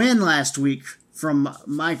a win last week from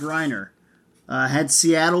Mike Reiner. Had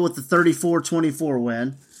Seattle with the 34-24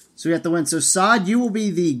 win. So we have to win. So, Saad, you will be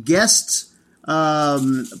the guest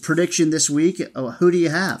prediction this week. Who do you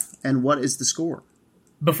have, and what is the score?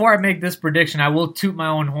 Before I make this prediction, I will toot my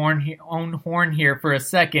own horn here for a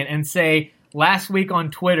second and say last week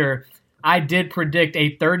on Twitter, I did predict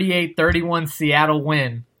a 38-31 Seattle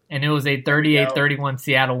win, and it was a 38-31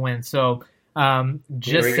 Seattle win. So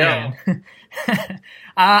just saying.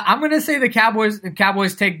 I'm going to say the Cowboys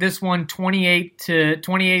take this one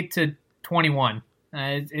 28-21.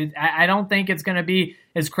 I don't think it's going to be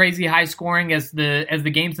as crazy high scoring as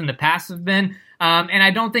the games in the past have been. And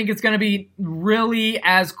I don't think it's going to be really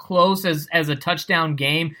as close as a touchdown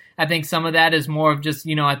game. I think some of that is more of just,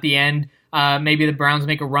 at the end, maybe the Browns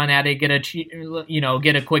make a run at it, get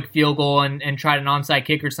a quick field goal and try an onside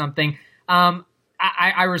kick or something.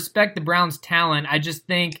 I respect the Browns' talent. I just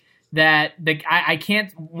think that I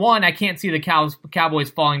can't see the Cowboys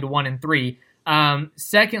falling to 1-3.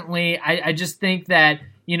 Secondly, I just think that,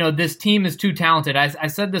 this team is too talented. I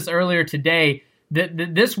said this earlier today,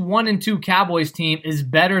 that this 1-2 Cowboys team is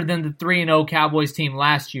better than the 3-0 Cowboys team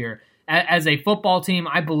last year. As a football team,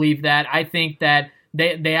 I believe that. I think that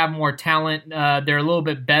they have more talent. They're a little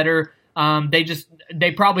bit better.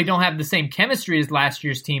 They probably don't have the same chemistry as last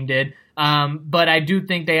year's team did. But I do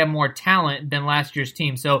think they have more talent than last year's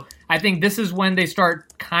team. So I think this is when they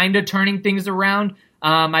start kind of turning things around.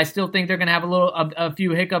 I still think they're going to have a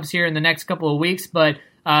few hiccups here in the next couple of weeks, but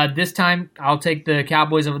this time I'll take the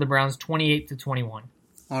Cowboys over the Browns 28-21.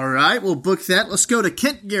 All right, we'll book that. Let's go to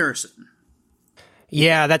Kent Garrison.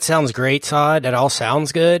 Yeah, that sounds great, Todd. That all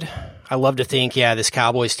sounds good. I love to think, this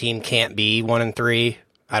Cowboys team can't be 1-3.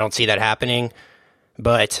 I don't see that happening.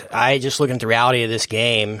 But I just looking at the reality of this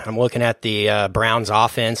game, I'm looking at the Browns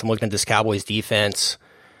offense, I'm looking at this Cowboys defense,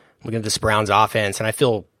 I'm looking at this Browns offense, and I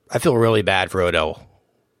feel really bad for Odell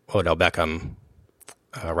Beckham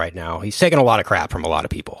right now. He's taking a lot of crap from a lot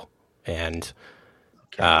of people. And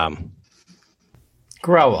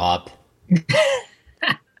grow up. You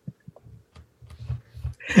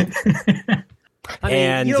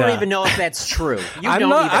don't even know if that's true.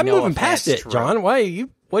 I'm moving past it, true. John. What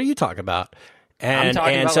are you talking about? I'm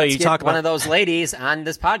talking about, so you talk about one of those ladies on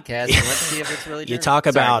this podcast, and let's see if it's really true. You talk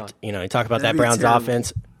about that Browns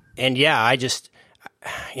offense, and I just,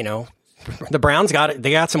 the Browns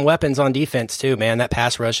got some weapons on defense too, man. That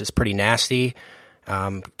pass rush is pretty nasty.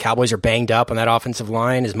 Cowboys are banged up on that offensive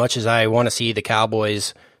line. As much as I want to see the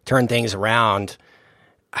Cowboys turn things around,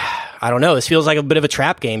 I don't know. This feels like a bit of a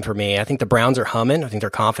trap game for me. I think the Browns are humming. I think they're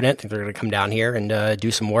confident. I think they're going to come down here and do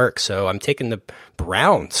some work. So I'm taking the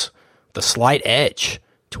Browns, the slight edge,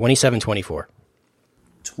 27-24.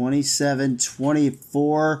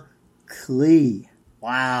 27-24, Clee.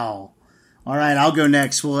 Wow. All right, I'll go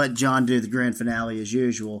next. We'll let John do the grand finale as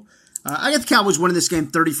usual. I got the Cowboys winning this game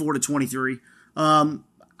 34-23.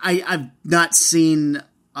 I've not seen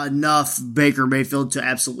enough Baker Mayfield to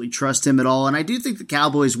absolutely trust him at all, and I do think the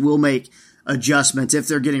Cowboys will make adjustments if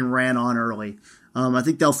they're getting ran on early. I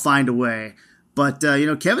think they'll find a way. But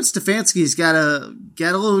Kevin Stefanski's got a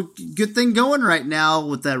little good thing going right now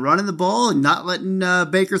with that running the ball and not letting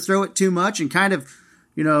Baker throw it too much and kind of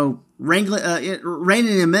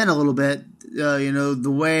reining him in a little bit. The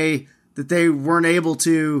way that they weren't able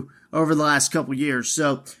to over the last couple years.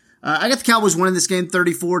 So I got the Cowboys winning this game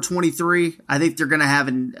 34-23. I think they're going to have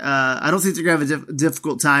I don't think they're going to have a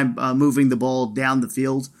difficult time moving the ball down the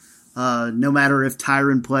field, no matter if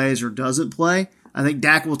Tyron plays or doesn't play. I think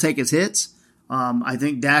Dak will take his hits. I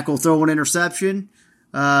think Dak will throw an interception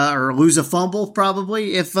or lose a fumble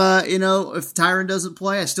probably if Tyron doesn't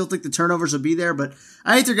play. I still think the turnovers will be there, but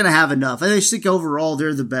I think they're going to have enough. I just think overall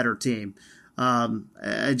they're the better team.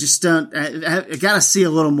 I just don't. I got to see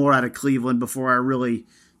a little more out of Cleveland before I really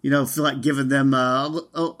feel like giving them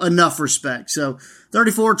enough respect. So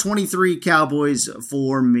 34-23 Cowboys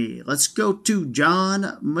for me. Let's go to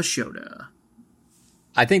John Machota.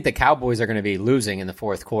 I think the Cowboys are going to be losing in the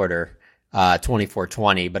fourth quarter.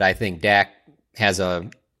 24-20, but I think Dak has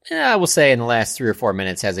I will say in the last 3 or 4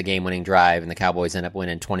 minutes has a game-winning drive, and the Cowboys end up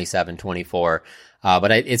winning 27-24.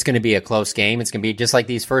 But it's going to be a close game. It's going to be just like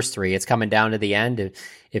these first three. It's coming down to the end.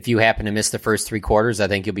 If you happen to miss the first 3 quarters, I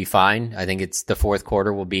think you'll be fine. I think the fourth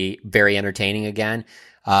quarter will be very entertaining again.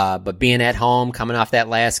 But being at home, coming off that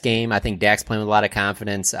last game, I think Dak's playing with a lot of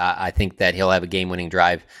confidence. I think that he'll have a game-winning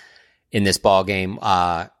drive in this ball game.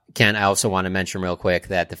 Ken, I also want to mention real quick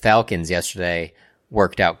that the Falcons yesterday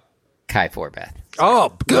worked out Kai Forbath.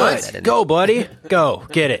 Oh, good. Go, buddy. Go.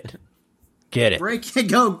 Get it. Break it.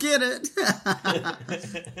 Go get it.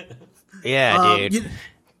 Yeah, dude.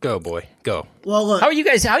 Go, boy. Go. Well, look. How are you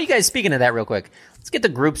guys speaking of that real quick? Let's get the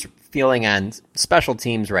group's feeling on special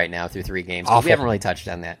teams right now through 3 games. We haven't really touched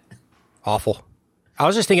on that. Awful. I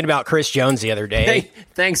was just thinking about Chris Jones the other day.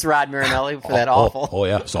 Thanks, Rod Marinelli, for that awful. Oh,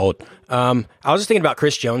 yeah, solid. I was just thinking about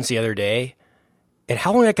Chris Jones the other day, and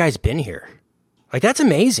how long that guy's been here. Like, that's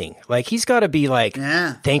amazing. Like, he's got to be,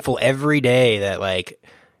 thankful every day that,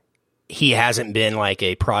 he hasn't been,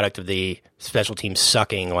 a product of the special teams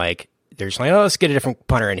sucking. They're just let's get a different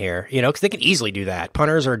punter in here. Because they could easily do that.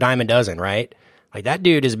 Punters are a dime a dozen, right? That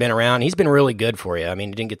dude has been around. He's been really good for you. I mean,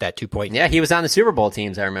 he didn't get that 2-point. Yeah, he was on the Super Bowl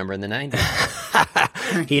teams, I remember, in the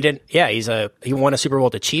 90s. He did. Yeah, he won a Super Bowl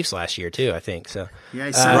with the Chiefs last year, too, I think. So yeah,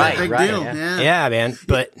 he's a big deal. Yeah, man.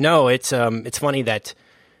 But no, it's funny that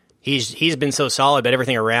he's been so solid, but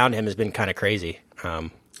everything around him has been kind of crazy.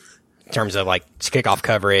 In terms of kickoff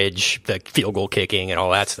coverage, the field goal kicking, and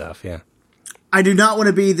all that stuff. Yeah. I do not want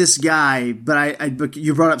to be this guy, but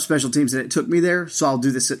you brought up special teams and it took me there, so I'll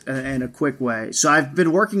do this in a quick way. So I've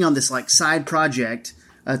been working on this like side project.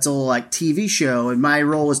 It's a little like TV show, and my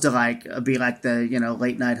role is to like be like the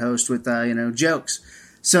late night host with jokes.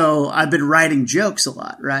 So I've been writing jokes a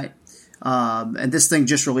lot, right? And this thing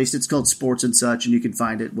just released. It's called Sports and Such, and you can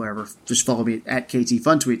find it wherever. Just follow me at KT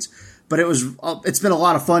Fun Tweets. But it's been a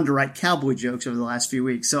lot of fun to write cowboy jokes over the last few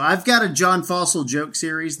weeks. So I've got a John Fossil joke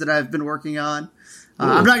series that I've been working on.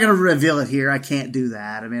 I'm not going to reveal it here. I can't do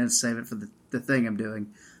that. I mean, I'd save it for the thing I'm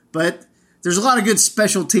doing. But there's a lot of good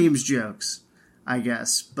special teams jokes, I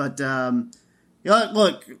guess. But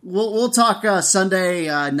look, we'll talk Sunday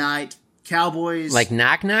night. Cowboys. Like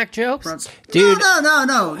knock jokes? Dude.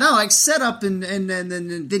 No. Like set up and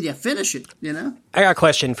then you finish it, I got a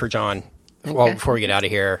question for John. Okay. Well, before we get out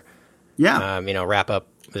of here. Yeah. Wrap up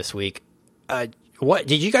this week. What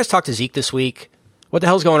did you guys talk to Zeke this week? What the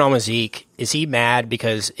hell's going on with Zeke? Is he mad?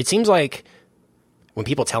 Because it seems like when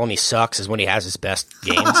people tell him he sucks is when he has his best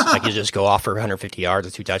games. Like he'll just go off for 150 yards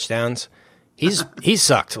with 2 touchdowns. He's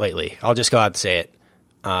sucked lately. I'll just go out and say it.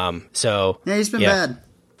 He's been bad.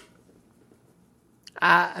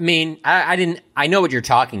 I know what you're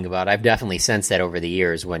talking about. I've definitely sensed that over the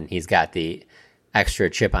years when he's got the extra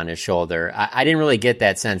chip on his shoulder. I didn't really get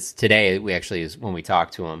that sense today. When we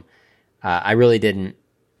talked to him, I didn't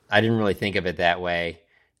really think of it that way.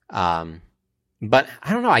 But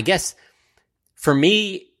I don't know. I guess for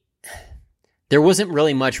me, there wasn't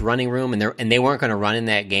really much running room, and they weren't going to run in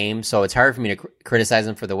that game. So it's hard for me to criticize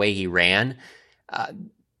him for the way he ran.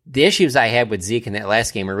 The issues I had with Zeke in that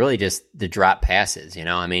last game are really just the drop passes.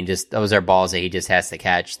 Just those are balls that he just has to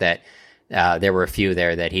catch. That there were a few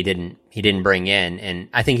there that he didn't bring in, and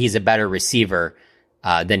I think he's a better receiver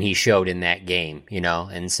than he showed in that game.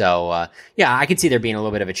 And so I could see there being a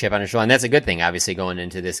little bit of a chip on his shoulder, and that's a good thing. Obviously, going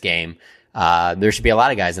into this game, there should be a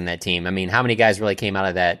lot of guys in that team. How many guys really came out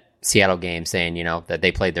of that Seattle game saying that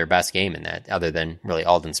they played their best game in that, other than really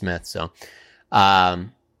Aldon Smith? So, go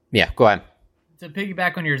ahead. To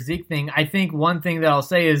piggyback on your Zeke thing, I think one thing that I'll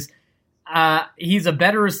say is he's a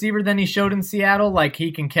better receiver than he showed in Seattle. Like,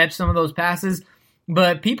 he can catch some of those passes.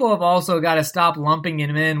 But people have also got to stop lumping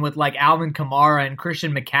him in with, like, Alvin Kamara and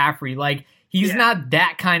Christian McCaffrey. Like, he's not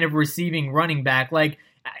that kind of receiving running back. Like,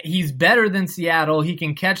 he's better than Seattle. He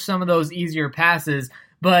can catch some of those easier passes.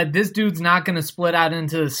 But this dude's not going to split out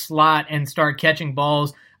into the slot and start catching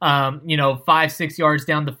balls, 5-6 yards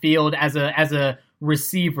down the field as a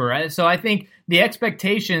receiver. So I think the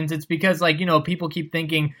expectations, it's because people keep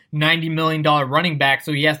thinking $90 million running back,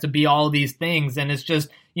 so he has to be all these things. And it's just,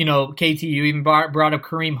 KT, you even brought up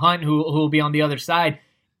Kareem Hunt, who will be on the other side.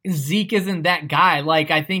 Zeke isn't that guy.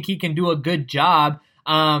 Like, I think he can do a good job,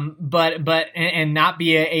 but not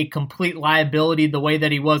be a complete liability the way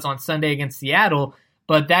that he was on Sunday against Seattle.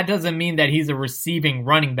 But that doesn't mean that he's a receiving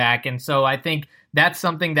running back. And so I think that's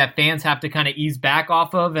something that fans have to kind of ease back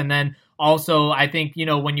off of. And then also, I think,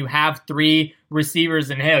 when you have 3 receivers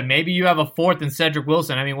and hey, maybe you have a 4th in Cedric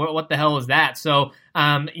Wilson. What the hell is that? So,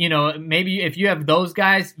 maybe if you have those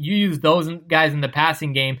guys, you use those guys in the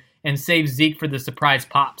passing game and save Zeke for the surprise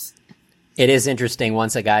pops. It is interesting.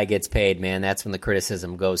 Once a guy gets paid, man, that's when the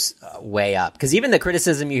criticism goes way up. Because even the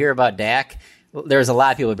criticism you hear about Dak, there's a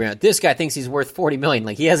lot of people bring up, this guy thinks he's worth $40 million.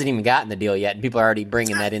 Like, he hasn't even gotten the deal yet, and people are already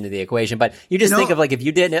bringing that into the equation. But you just think of, like, if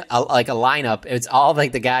you did a lineup, it's all,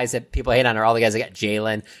 like, the guys that people hate on are all the guys that got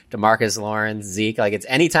Jalen, DeMarcus Lawrence, Zeke. Like, it's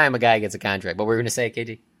any time a guy gets a contract. But we're going to say,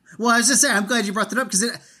 KG? Well, I was just saying, I'm glad you brought that up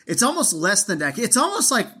because it's almost less than Dak. It's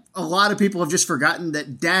almost like a lot of people have just forgotten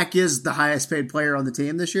that Dak is the highest paid player on the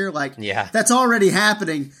team this year. Like, that's already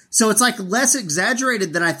happening. So it's like less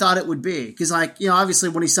exaggerated than I thought it would be. Because, obviously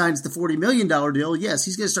when he signs the $40 million deal, yes,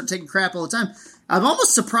 he's going to start taking crap all the time. I'm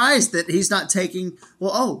almost surprised that he's not taking,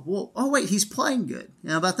 wait, he's playing good.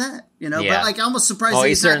 How about that? But almost surprised. Oh,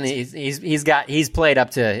 he's played up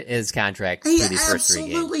to his contract through these first 3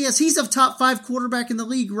 games. Absolutely, yes. He's a top 5 quarterback in the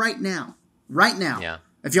league right now. Yeah.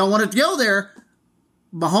 If y'all wanted to go there,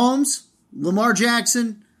 Mahomes, Lamar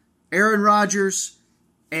Jackson, Aaron Rodgers,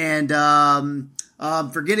 and I'm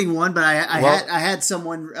forgetting one, but I had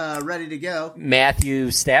someone ready to go.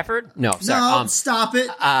 Matthew Stafford? No, sorry. No, stop it.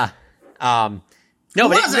 No,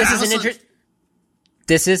 but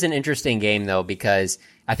this is an interesting game, though, because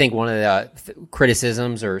I think one of the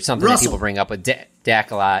criticisms or something that people bring up with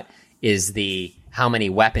Dak a lot is how many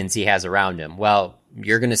weapons he has around him. Well,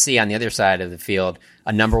 you're going to see on the other side of the field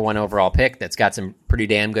a number 1 overall pick that's got some pretty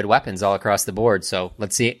damn good weapons all across the board. So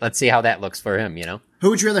let's see how that looks for him. Who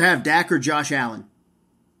would you rather have, Dak or Josh Allen?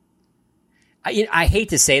 I hate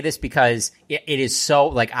to say this because it is so,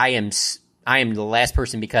 like, I am the last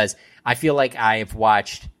person, because I feel like I've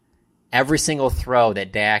watched every single throw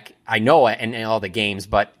that Dak, I know it in all the games,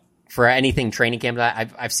 but for anything training camp,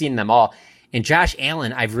 I've seen them all. And Josh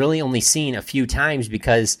Allen, I've really only seen a few times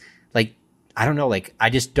because, like, I don't know, like, I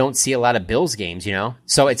just don't see a lot of Bills games, you know?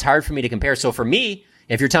 So it's hard for me to compare. So for me,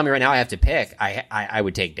 if you're telling me right now I have to pick, I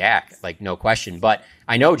would take Dak, like, no question. But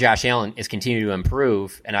I know Josh Allen is continuing to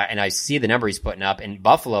improve, and I see the number he's putting up. And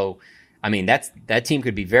Buffalo, I mean, that team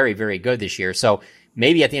could be very, very good this year. So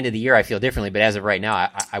maybe at the end of the year I feel differently, but as of right now,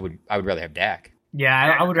 I would rather have Dak.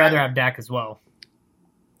 Yeah, I would rather have Dak as well.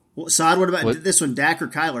 Well, Saad, what about this one, Dak or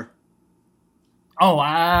Kyler? Oh,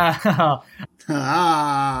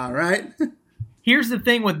 right. Here's the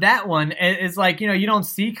thing with that one. It's like, you don't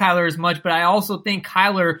see Kyler as much, but I also think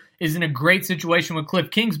Kyler is in a great situation with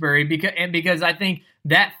Cliff Kingsbury because I think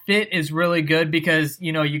that fit is really good because,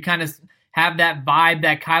 you kind of have that vibe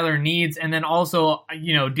that Kyler needs. And then also,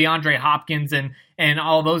 DeAndre Hopkins and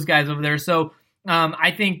all those guys over there. So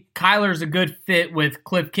I think Kyler's a good fit with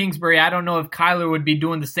Cliff Kingsbury. I don't know if Kyler would be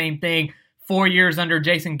doing the same thing 4 years under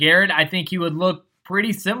Jason Garrett. I think he would look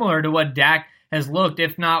pretty similar to what Dak has looked,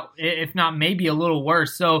 if not maybe a little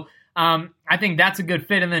worse. So I think that's a good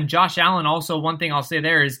fit. And then Josh Allen, also one thing I'll say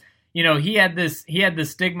there is, he had this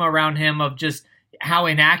stigma around him of just how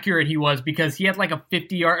inaccurate he was because he had like a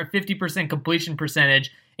 50% completion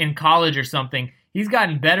percentage in college or something. He's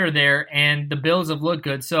gotten better there, and the Bills have looked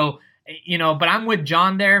good. So, but I'm with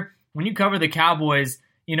John there. When you cover the Cowboys,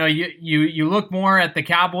 you look more at the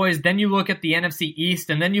Cowboys, then you look at the NFC East,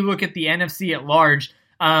 and then you look at the NFC at large.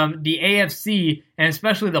 The AFC, and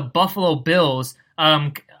especially the Buffalo Bills,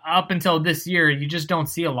 up until this year, you just don't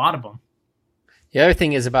see a lot of them. The other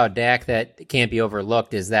thing is about Dak that can't be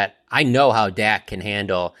overlooked is that I know how Dak can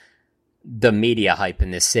handle the media hype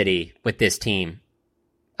in this city with this team.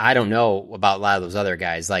 I don't know about a lot of those other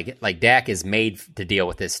guys. Like Dak is made to deal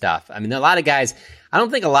with this stuff. I mean, I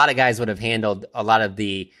don't think a lot of guys would have handled a lot of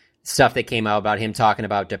the stuff that came out about him talking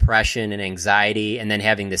about depression and anxiety and then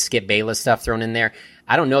having the Skip Bayless stuff thrown in there.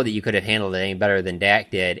 I don't know that you could have handled it any better than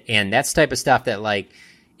Dak did. And that's the type of stuff that, like,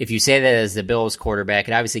 if you say that as the Bills quarterback,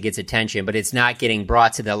 it obviously gets attention, but it's not getting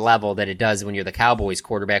brought to the level that it does when you're the Cowboys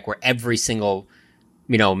quarterback, where every single,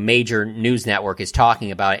 major news network is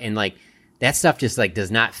talking about it. And, like, that stuff just, like, does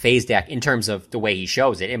not faze Dak in terms of the way he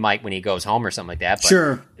shows it. It might when he goes home or something like that. But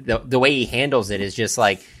sure. The way he handles it is just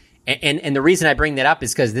like, and the reason I bring that up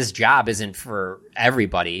is because this job isn't for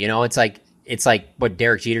everybody. It's like what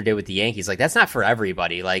Derek Jeter did with the Yankees. Like, that's not for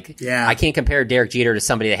everybody. Like, yeah. I can't compare Derek Jeter to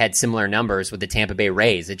somebody that had similar numbers with the Tampa Bay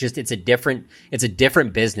Rays. It's a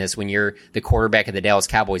different business when you're the quarterback of the Dallas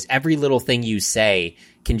Cowboys. Every little thing you say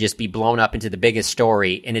can just be blown up into the biggest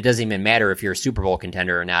story, and it doesn't even matter if you're a Super Bowl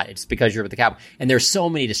contender or not. It's because you're with the Cowboys. And there's so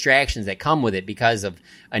many distractions that come with it because of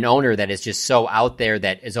an owner that is just so out there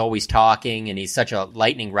that is always talking, and he's such a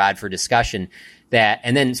lightning rod for discussion.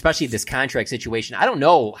 And then especially this contract situation, I don't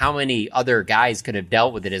know how many other guys could have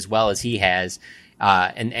dealt with it as well as he has.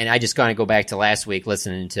 And I just kind of go back to last week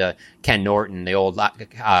listening to Ken Norton, the old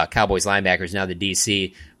Cowboys linebackers, now the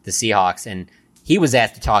DC, the Seahawks, and he was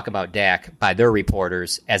asked to talk about Dak by their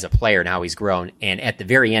reporters as a player and how he's grown. And at the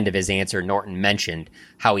very end of his answer, Norton mentioned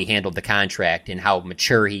how he handled the contract and how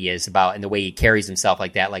mature he is and the way he carries himself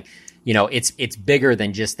like that. Like, it's bigger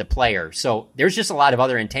than just the player. So there's just a lot of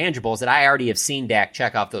other intangibles that I already have seen Dak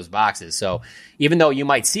check off those boxes. So even though you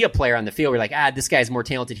might see a player on the field, you're like, this guy's more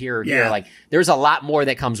talented here or here. Like, there's a lot more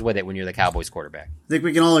that comes with it when you're the Cowboys quarterback. I think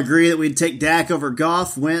we can all agree that we'd take Dak over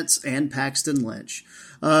Goff, Wentz, and Paxton Lynch.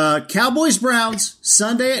 Cowboys-Browns,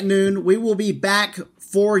 Sunday at noon. We will be back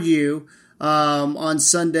for you on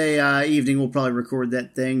Sunday evening. We'll probably record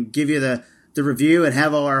that thing, give you the review, and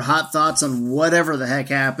have all our hot thoughts on whatever the heck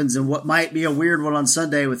happens and what might be a weird one on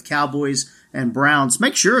Sunday with Cowboys and Browns.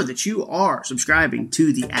 Make sure that you are subscribing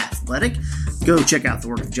to The Athletic. Go check out the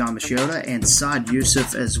work of John Machota and Saad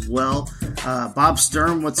Yousuf as well. Bob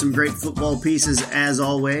Sturm with some great football pieces as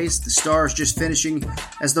always. The Stars just finishing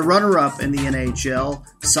as the runner-up in the NHL.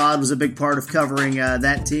 Saad was a big part of covering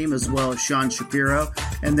that team, as well as Sean Shapiro.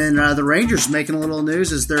 And then the Rangers making a little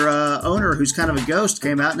news as their owner, who's kind of a ghost,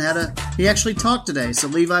 came out and he actually talked today. So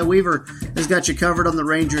Levi Weaver has got you covered on the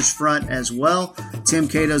Rangers front as well. Tim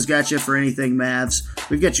Cato's got you for anything Mavs.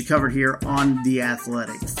 We've got you covered here on The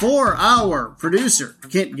Athletic. For our producer,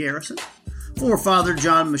 Kent Garrison, for Father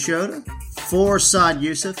John Machota, for Saad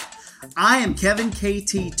Yousuf, I am Kevin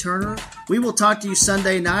KT Turner. We will talk to you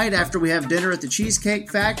Sunday night after we have dinner at the Cheesecake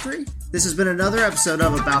Factory. This has been another episode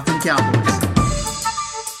of About Them Cowboys.